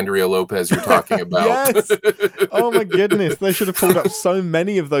exactly the Andrea Lopez you're talking about. Yes. Oh my goodness. They should have pulled up so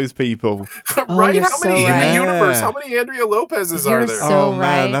many of those people. Right? How many in the universe? How many Andrea Lopez's are there? So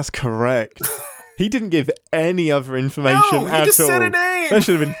man, that's correct. He didn't give any other information no, at just all. Said a name. There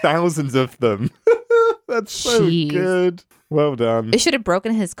should have been thousands of them. That's so good. Well done. It should have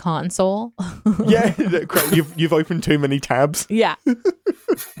broken his console. Yeah, you've opened too many tabs. Yeah.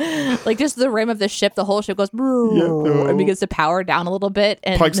 Like just the rim of the ship, the whole ship goes and begins to power down a little bit.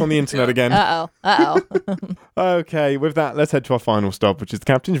 And Pike's on the internet again. Uh-oh. Okay, with that, let's head to our final stop, which is the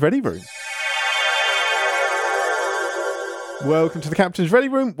Captain's Ready Room. Welcome to the Captain's Ready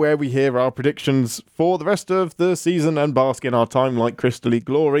Room, where we hear our predictions for the rest of the season and bask in our time like crystally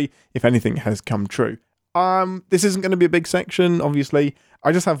glory, if anything has come true. This isn't going to be a big section, obviously.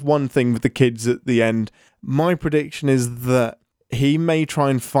 I just have one thing with the kids at the end. My prediction is that he may try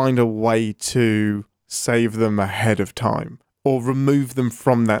and find a way to save them ahead of time or remove them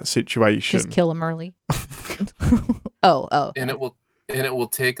from that situation. Just kill them early. Oh. And it will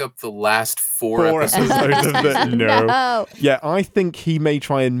take up the last four episodes of it. No. Yeah, I think he may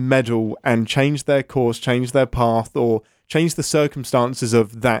try and meddle and change their course, change their path, or change the circumstances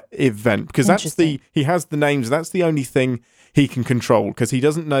of that event. Because he has the names, that's the only thing he can control, because he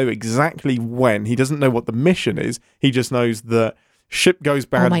doesn't know exactly when. He doesn't know what the mission is. He just knows that ship goes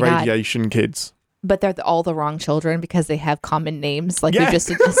bad, radiation, kids. But they're all the wrong children because they have common names. Like, yeah.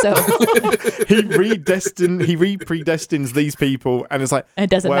 so he predestines these people, and it's like, it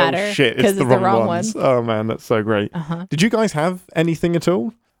doesn't matter. Shit, it's the wrong ones. Oh man, that's so great. Did you guys have anything at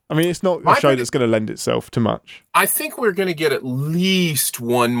all? I mean, it's not a show that's going to lend itself to much. I think we're going to get at least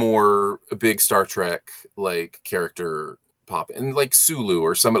one more big Star Trek like character pop in, like Sulu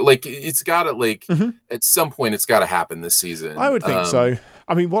or somebody. Like, it's got to at some point it's got to happen this season. I would think so.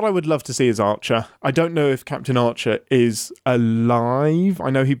 I mean, what I would love to see is Archer. I don't know if Captain Archer is alive. I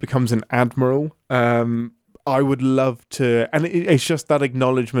know he becomes an admiral. I would love to, and it's just that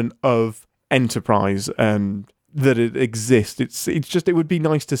acknowledgement of Enterprise and that it exists. It would be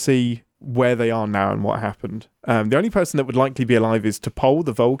nice to see where they are now and what happened. The only person that would likely be alive is T'Pol,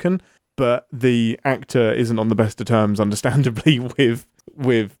 the Vulcan, but the actor isn't on the best of terms, understandably,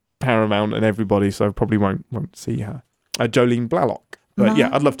 with Paramount and everybody, so probably won't see her. Jolene Blalock. But yeah,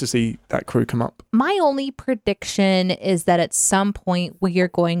 I'd love to see that crew come up. My only prediction is that at some point we are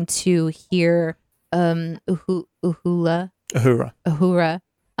going to hear Uhura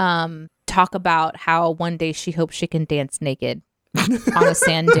talk about how one day she hopes she can dance naked on a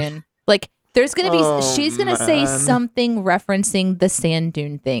sand dune. Like, there's going to be, she's going to say something referencing the sand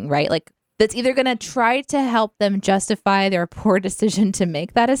dune thing, right? Like, that's either going to try to help them justify their poor decision to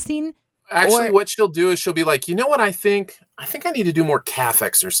make that a scene. Actually, what she'll do is she'll be like, you know what, I think I need to do more calf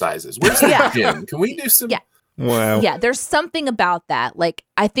exercises. Where's the gym? Can we do some? Yeah. Wow. Yeah, there's something about that. Like,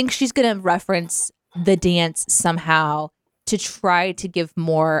 I think she's going to reference the dance somehow to try to give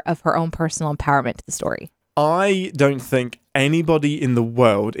more of her own personal empowerment to the story. I don't think anybody in the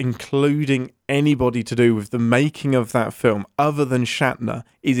world, including anybody to do with the making of that film, other than Shatner,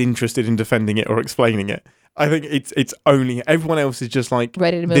 is interested in defending it or explaining it. I think it's only everyone else is just like,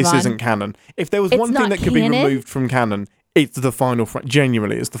 ready to move this on. Isn't canon. If there was one thing that could be removed from canon, it's the final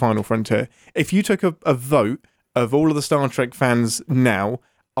genuinely it's the final frontier. If you took a vote of all of the Star Trek fans now,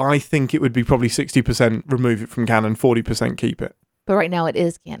 I think it would be probably 60% remove it from canon, 40% keep it. But right now it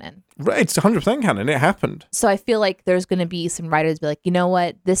is canon. It's 100% canon. It happened. So I feel like there's going to be some writers be like, you know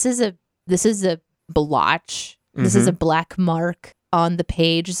what? This is a blotch. This is a black mark on the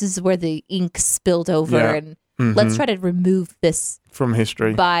page. This is where the ink spilled over. Yeah. And let's try to remove this From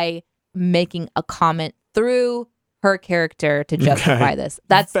history. by making a comment through her character to justify this.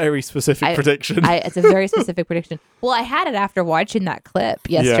 That's very specific prediction. It's a very specific prediction. Well, I had it after watching that clip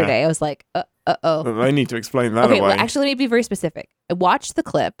yesterday. I was like, uh-oh. They need to explain that away. Well, actually, let me be very specific. I watched the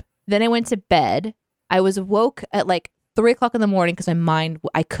clip, then I went to bed. I was woke at like 3 o'clock in the morning because I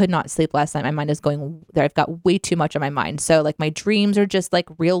could not sleep last night. My mind is going there. I've got way too much on my mind. So like my dreams are just like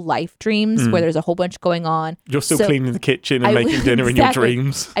real life dreams where there's a whole bunch going on. You're still cleaning the kitchen and making dinner in your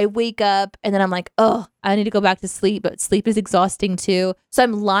dreams. I wake up and then I'm like, oh, I need to go back to sleep, but sleep is exhausting too. So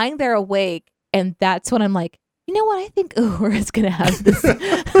I'm lying there awake, and that's when I'm like, you know what? I think Uhura is going to have this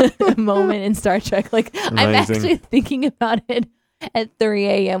moment in Star Trek. Like, Amazing. I'm actually thinking about it at 3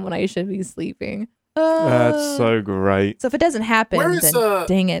 a.m. when I should be sleeping. That's so great. So if it doesn't happen, then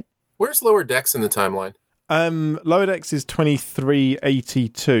dang it. Where's Lower Decks in the timeline? Lower Decks is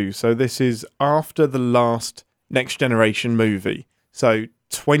 2382. So this is after the last Next Generation movie. So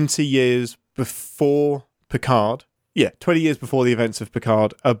 20 years before Picard. Yeah, 20 years before the events of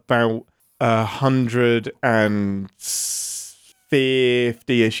Picard, about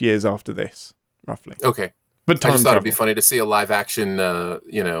 150-ish years after this, roughly. Okay. But I just thought travel. it'd be funny to see a live action,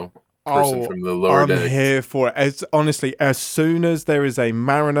 person from the Lower I'm Decks. here for it. Honestly, as soon as there is a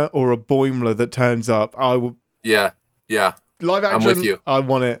Mariner or a Boimler that turns up, I will. Yeah. Live action. I'm with you. I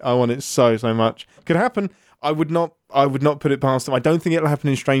want it so much. Could happen. I would not put it past them. I don't think it'll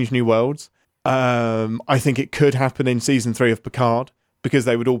happen in Strange New Worlds. I think it could happen in season 3 of Picard because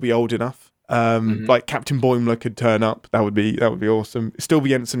they would all be old enough. Like Captain Boimler could turn up. That would be awesome. Still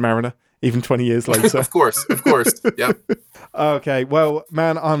be Ensign Mariner even 20 years later. Of course. Yep. Okay, well,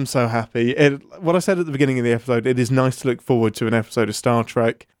 man, I'm so happy. What I said at the beginning of the episode, it is nice to look forward to an episode of Star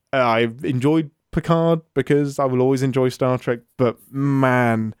Trek. I've enjoyed Picard because I will always enjoy Star Trek, but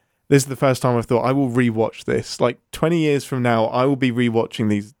man, this is the first time I've thought I will rewatch this. Like 20 years from now, I will be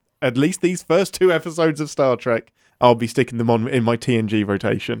rewatching at least these first 2 episodes of Star Trek. I'll be sticking them on in my TNG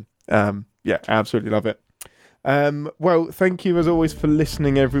rotation. Yeah, absolutely love it. Well, thank you as always for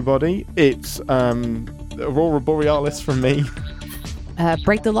listening, everybody. It's Aurora Borealis from me.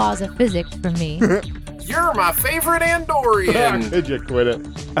 Break the laws of physics from me. You're my favorite Andorian. Could you quit it?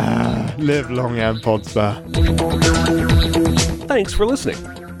 Live long and Podspur. Thanks for listening.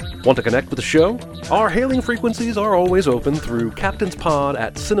 Want to connect with the show? Our hailing frequencies are always open through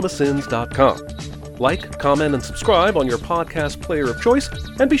captainspod@cinemasins.com. Like, comment, and subscribe on your podcast player of choice,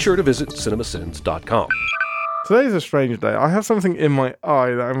 and be sure to visit cinemasins.com. Today's a strange day. I have something in my eye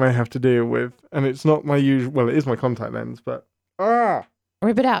that I may have to deal with, and it's not my usual. Well, it is my contact lens, but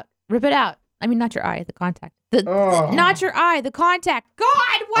Rip it out. I mean, not your eye, the contact. Not your eye, the contact.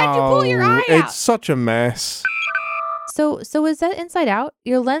 God, why'd you pull your eye out? It's such a mess. So is that inside out?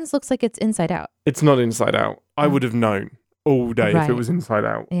 Your lens looks like it's inside out. It's not inside out. I would have known all day if it was inside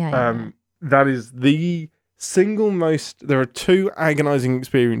out. Yeah. That is the single most. There are 2 agonizing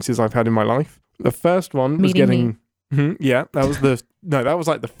experiences I've had in my life. The first one was Meeting getting. Yeah, that was that was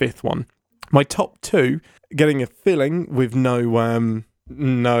like the 5th one. My top 2, getting a filling with no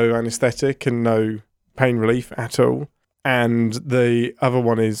anesthetic and no pain relief at all. And the other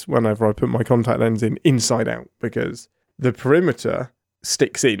one is whenever I put my contact lens in inside out because the perimeter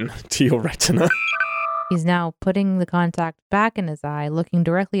sticks in to your retina. He's now putting the contact back in his eye, looking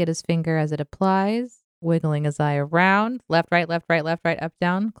directly at his finger as it applies, wiggling his eye around, left, right, up,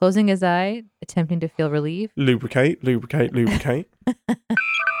 down, closing his eye, attempting to feel relief. Lubricate.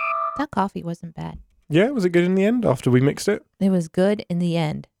 That coffee wasn't bad. Yeah, was it good in the end after we mixed it? It was good in the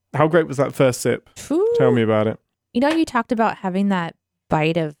end. How great was that first sip? Ooh. Tell me about it. You know, you talked about having that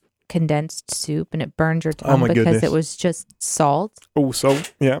bite of condensed soup and it burned your tongue because goodness. it was just salt. All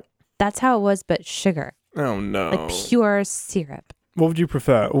salt, yeah. That's how it was, but sugar. Oh, no. Like pure syrup. What would you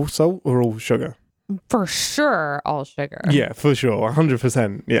prefer, all salt or all sugar? For sure, all sugar. Yeah, for sure.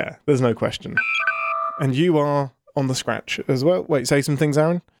 100%. Yeah, there's no question. And you are on the scratch as well. Wait, say some things,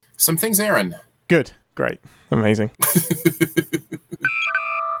 Aaron? Some things, Aaron. Good. Great. Amazing.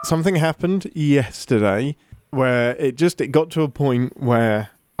 Something happened yesterday where it got to a point where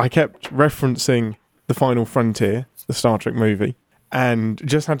I kept referencing The Final Frontier, the Star Trek movie, and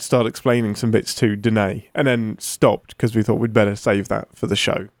just had to start explaining some bits to Danae, and then stopped because we thought we'd better save that for the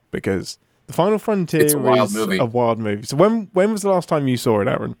show because The Final Frontier is a wild movie. So when was the last time you saw it,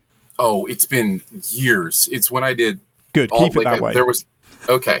 Aaron? Oh, it's been years. It's when I did. Good, keep it that way. There was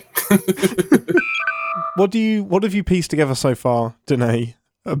okay. What have you pieced together so far, Danae,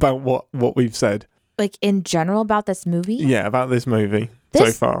 about what we've said? Like in general about this movie? Yeah, about this movie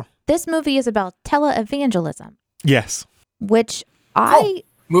so far. This movie is about teleevangelism. Yes. Which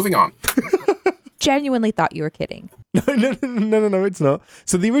Moving on. genuinely thought you were kidding. No, it's not.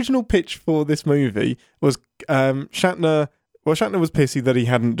 So the original pitch for this movie was Shatner was pissy that he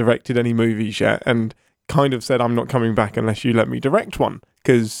hadn't directed any movies yet and kind of said, I'm not coming back unless you let me direct one,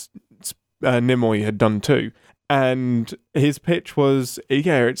 because Nimoy had done 2. And his pitch was,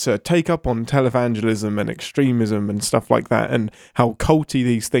 it's a take up on televangelism and extremism and stuff like that, and how culty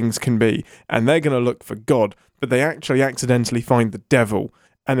these things can be. And they're going to look for God, but they actually accidentally find the devil.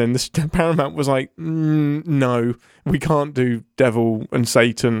 And then the Paramount was like, no, we can't do devil and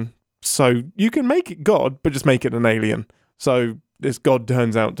Satan. So you can make it God, but just make it an alien. So this God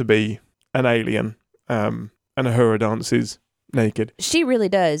turns out to be an alien, and Uhura dances naked. She really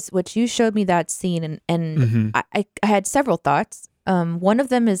does, which you showed me that scene, and I had several thoughts. One of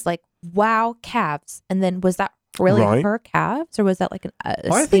them is like, wow, calves. And then was that really her calves, or was that like a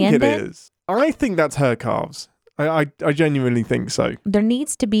I think it is. I think that's her calves. I genuinely think so. There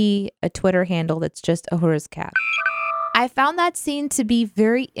needs to be a Twitter handle that's just Uhura's calf. I found that scene to be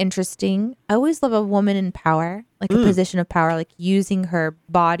very interesting. I always love a woman in power, like a position of power, like using her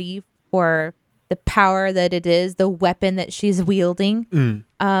body for the power that it is, the weapon that she's wielding,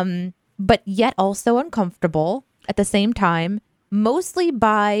 but yet also uncomfortable at the same time, mostly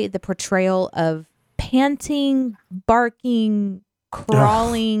by the portrayal of panting, barking,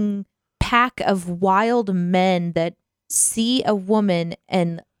 crawling pack of wild men that see a woman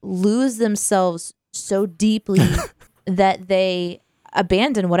and lose themselves so deeply that they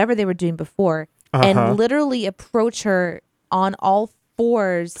abandon whatever they were doing before and literally approach her on all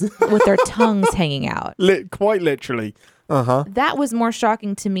fours with their tongues hanging out. Quite literally. That was more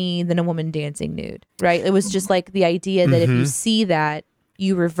shocking to me than a woman dancing nude, right? It was just like the idea that if you see that,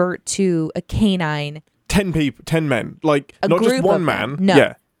 you revert to a canine. 10 people, 10 men. Like, not just one man. No.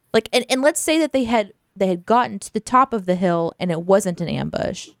 Yeah. Like, and let's say that they had gotten to the top of the hill and it wasn't an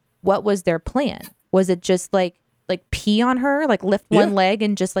ambush. What was their plan? Was it just like pee on her, like lift one leg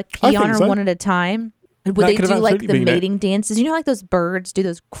and just like pee on her one at a time? Would they do like the mating dances? You know, like those birds do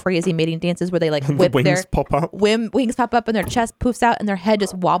those crazy mating dances where they like whip wings their pop up. Wings pop up and their chest poofs out and their head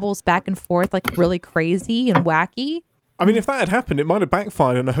just wobbles back and forth like really crazy and wacky. I mean, if that had happened, it might have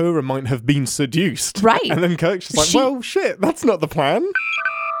backfired and Uhura might have been seduced. Right. And then Kirk's just like, well, shit, that's not the plan.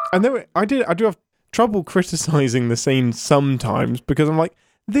 And then I do have trouble criticizing the scene sometimes because I'm like,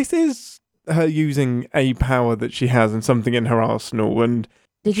 this is her using a power that she has and something in her arsenal. And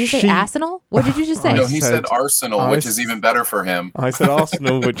did you say arsenal? What did you just say? No, he said arsenal, which is even better for him. I said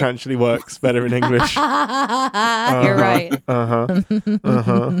arsenal, which actually works better in English. You're right.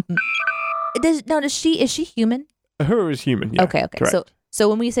 Is she human? Uhura is human, yeah. Okay. Correct. So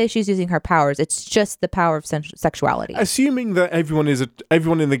when we say she's using her powers, it's just the power of sexuality. Assuming that everyone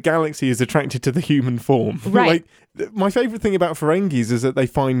in the galaxy is attracted to the human form. Right. Like, my favorite thing about Ferengis is that they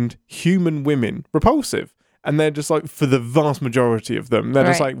find human women repulsive. And they're just like, for the vast majority of them, they're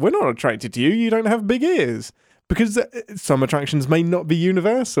just like, we're not attracted to you. You don't have big ears. Because some attractions may not be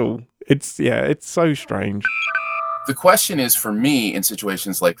universal. It's so strange. The question is, for me, in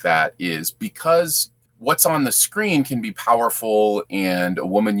situations like that, is because what's on the screen can be powerful, and a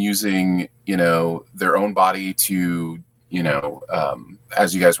woman using, their own body to,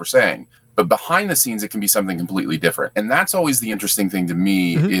 as you guys were saying, but behind the scenes, it can be something completely different. And that's always the interesting thing to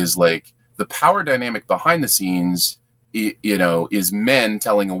me is like the power dynamic behind the scenes, is men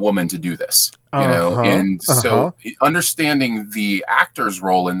telling a woman to do this, so understanding the actor's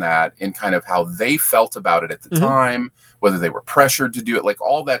role in that and kind of how they felt about it at the time, whether they were pressured to do it, like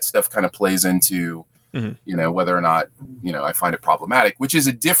all that stuff kind of plays into, whether or not, I find it problematic, which is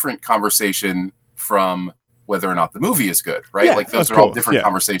a different conversation from whether or not the movie is good, right? Yeah, like those are all different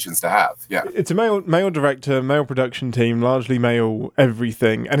conversations to have. Yeah. It's a male director, male production team, largely male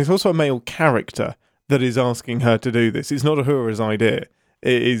everything. And it's also a male character that is asking her to do this. It's not Uhura's idea.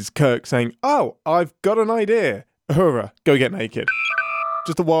 It is Kirk saying, oh, I've got an idea. Uhura, go get naked.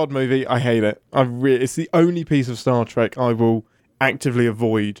 Just a wild movie. I hate it. It's the only piece of Star Trek I will actively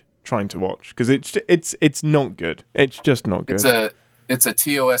avoid trying to watch because it's not good. It's just not good. It's a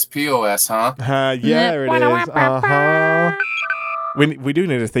TOS-POS, huh? Yeah, it is. We do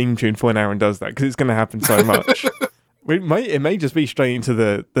need a theme tune for when Aaron does that because it's going to happen so much. It may just be straight into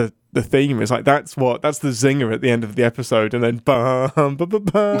the theme. It's like that's the zinger at the end of the episode, and then bum bum bum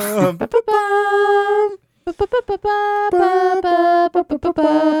bum bum bum.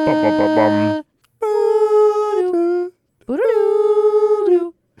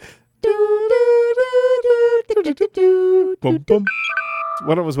 Bum, bum.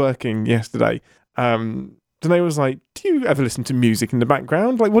 When I was working yesterday, Danae was like, do you ever listen to music in the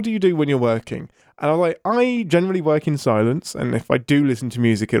background? Like, what do you do when you're working? And I was like, I generally work in silence, and if I do listen to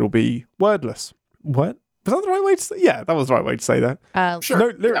music, it'll be wordless. What? Was that the right way to say? Yeah, that was the right way to say that. Sure.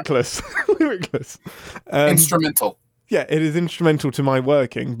 No, lyricless. Lyricless. Instrumental. Yeah, it is instrumental to my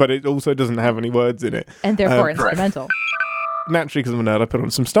working, but it also doesn't have any words in it. And therefore instrumental. Naturally, because I'm a nerd, I put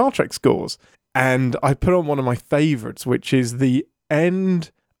on some Star Trek scores. And I put on one of my favourites, which is the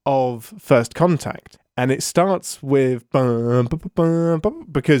end of First Contact. And it starts with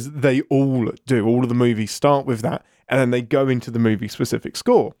because they all of the movies start with that, and then they go into the movie specific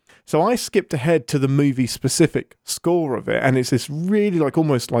score. So I skipped ahead to the movie specific score of it, and it's this really like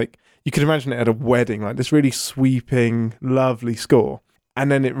almost like you could imagine it at a wedding, like this really sweeping, lovely score.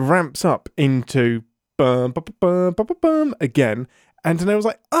 And then it ramps up into again. And then I was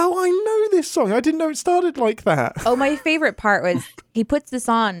like, oh, I know this song. I didn't know it started like that. Oh, my favorite part was he puts this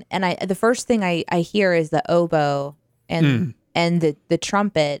on, and the first thing I hear is the oboe and the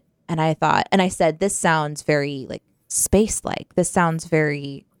trumpet, and I said, this sounds very like space-like. This sounds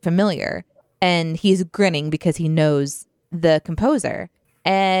very familiar. And he's grinning because he knows the composer.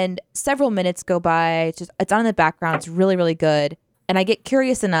 And several minutes go by. It's on in the background. It's really, really good. And I get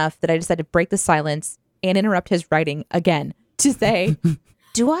curious enough that I decide to break the silence and interrupt his writing again to say,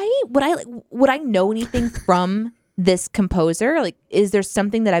 would I know anything from this composer? Like, is there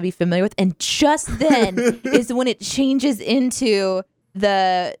something that I'd be familiar with? And just then is when it changes into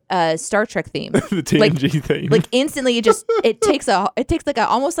the Star Trek theme, the TNG theme. Like instantly, it takes like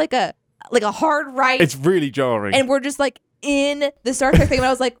almost like a hard right. It's really jarring, and we're just like in the Star Trek theme. And I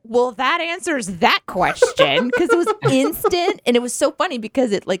was like, well, that answers that question, because it was instant, and it was so funny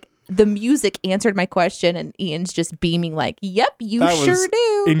because it like the music answered my question, and Ian's just beaming like, yep, that sure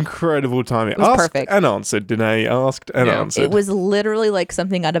do. Incredible timing. It was asked perfect. And answered, Danae. Asked and answered. It was literally like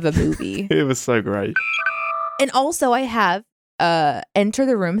something out of a movie. It was so great. And also I have Enter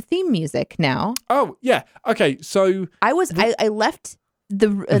the Room theme music now. Oh, yeah. Okay, so I left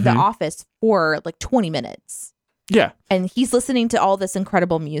the office for like 20 minutes. Yeah. And he's listening to all this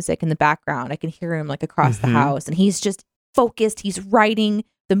incredible music in the background. I can hear him like across the house, and he's just focused. He's writing.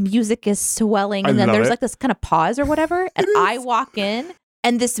 The music is swelling, and then there's like this kind of pause or whatever, and I walk in,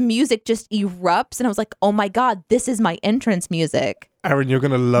 and this music just erupts, and I was like, oh my God, this is my entrance music. Aaron, you're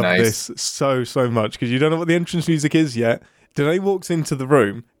going to love this so much, because you don't know what the entrance music is yet. Danae walks into the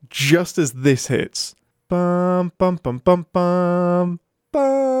room just as this hits. Bum, bum, bum, bum, bum.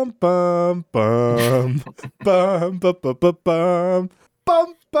 Bum, bum, bum. Bum, bum, bum, bum, bum.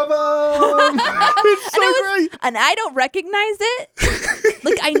 Bum, bum, bum. It's so great. And I don't recognize it.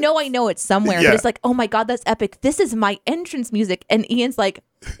 Like, I know it's somewhere, but it's like, oh my God, that's epic. This is my entrance music. And Ian's like,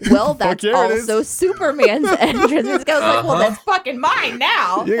 well, that's also Superman's entrance music. I was like, well, that's fucking mine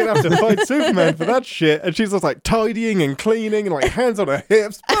now. You're going to have to fight Superman for that shit. And she's just like tidying and cleaning and like hands on her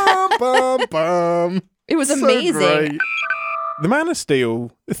hips. Bum, bum, bum. It was so amazing. Great. The Man of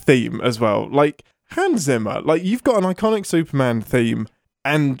Steel theme as well. Like, Hans Zimmer, like, you've got an iconic Superman theme,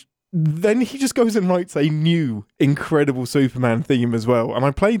 and then he just goes and writes a new incredible Superman theme as well. And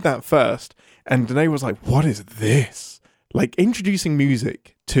I played that first, and Danae was like, what is this? Like, introducing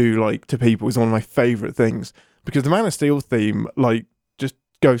music to people is one of my favourite things, because the Man of Steel theme, like, just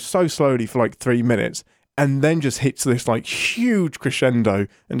goes so slowly for like 3 minutes, and then just hits this like huge crescendo,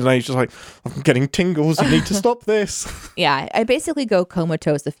 and Danae's just like, I'm getting tingles, you need to stop this. Yeah, I basically go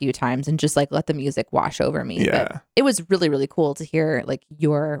comatose a few times and just like let the music wash over me. Yeah. But it was really, really cool to hear like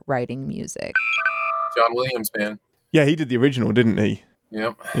your writing music. John Williams, man. Yeah, he did the original, didn't he?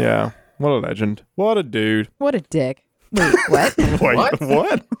 Yep. Yeah. What a legend. What a dude. What a dick. Wait, what? Wait,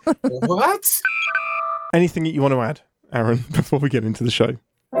 what? What? Anything that you want to add, Aaron, before we get into the show?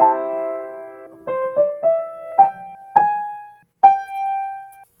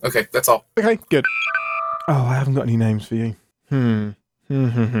 Okay, that's all. Okay, good. Oh, I haven't got any names for you. Thank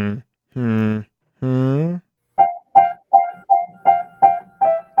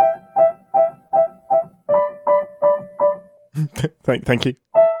you.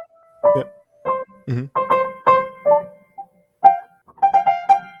 Yep. Mm-hmm.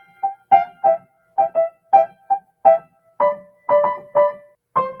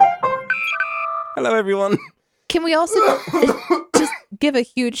 Hello, everyone. Can we also just give a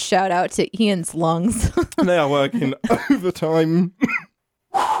huge shout out to Ian's lungs? They are working overtime.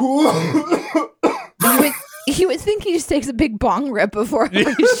 You would think he just takes a big bong rip before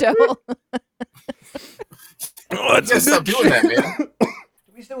every show. Just stop doing that, man. Do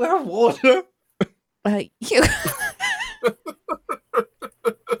we still have water?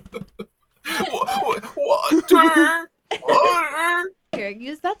 Water. Here,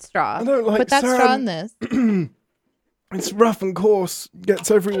 use that straw. I don't like Put that straw in sand. this. It's rough and coarse.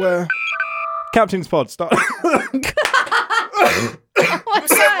 Gets everywhere. Captain's pod, start. You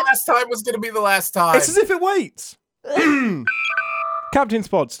said last time was going to be the last time. It's as if it waits. Captain's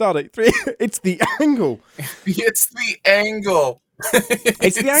pod, start at 3. It's the angle. It's the angle.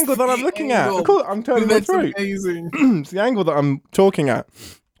 It's the angle that I'm looking at. Of course, I'm turning my That's throat. amazing. It's the angle that I'm talking at.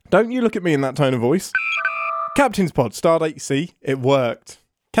 Don't you look at me in that tone of voice. Captain's pod, stardate. See, it worked.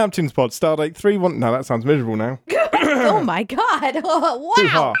 Captain's pod, stardate 3-1. No, that sounds miserable now. Oh my god.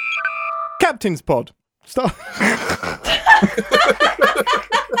 Wow. Captain's pod, start.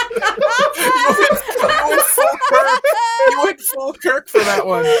 You went full Kirk for that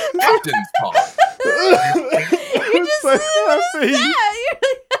one. Captain's pod. I'm so happy.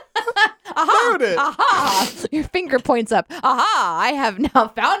 Aha! Nailed it. Aha! Your finger points up. Aha! I have now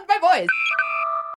found my voice.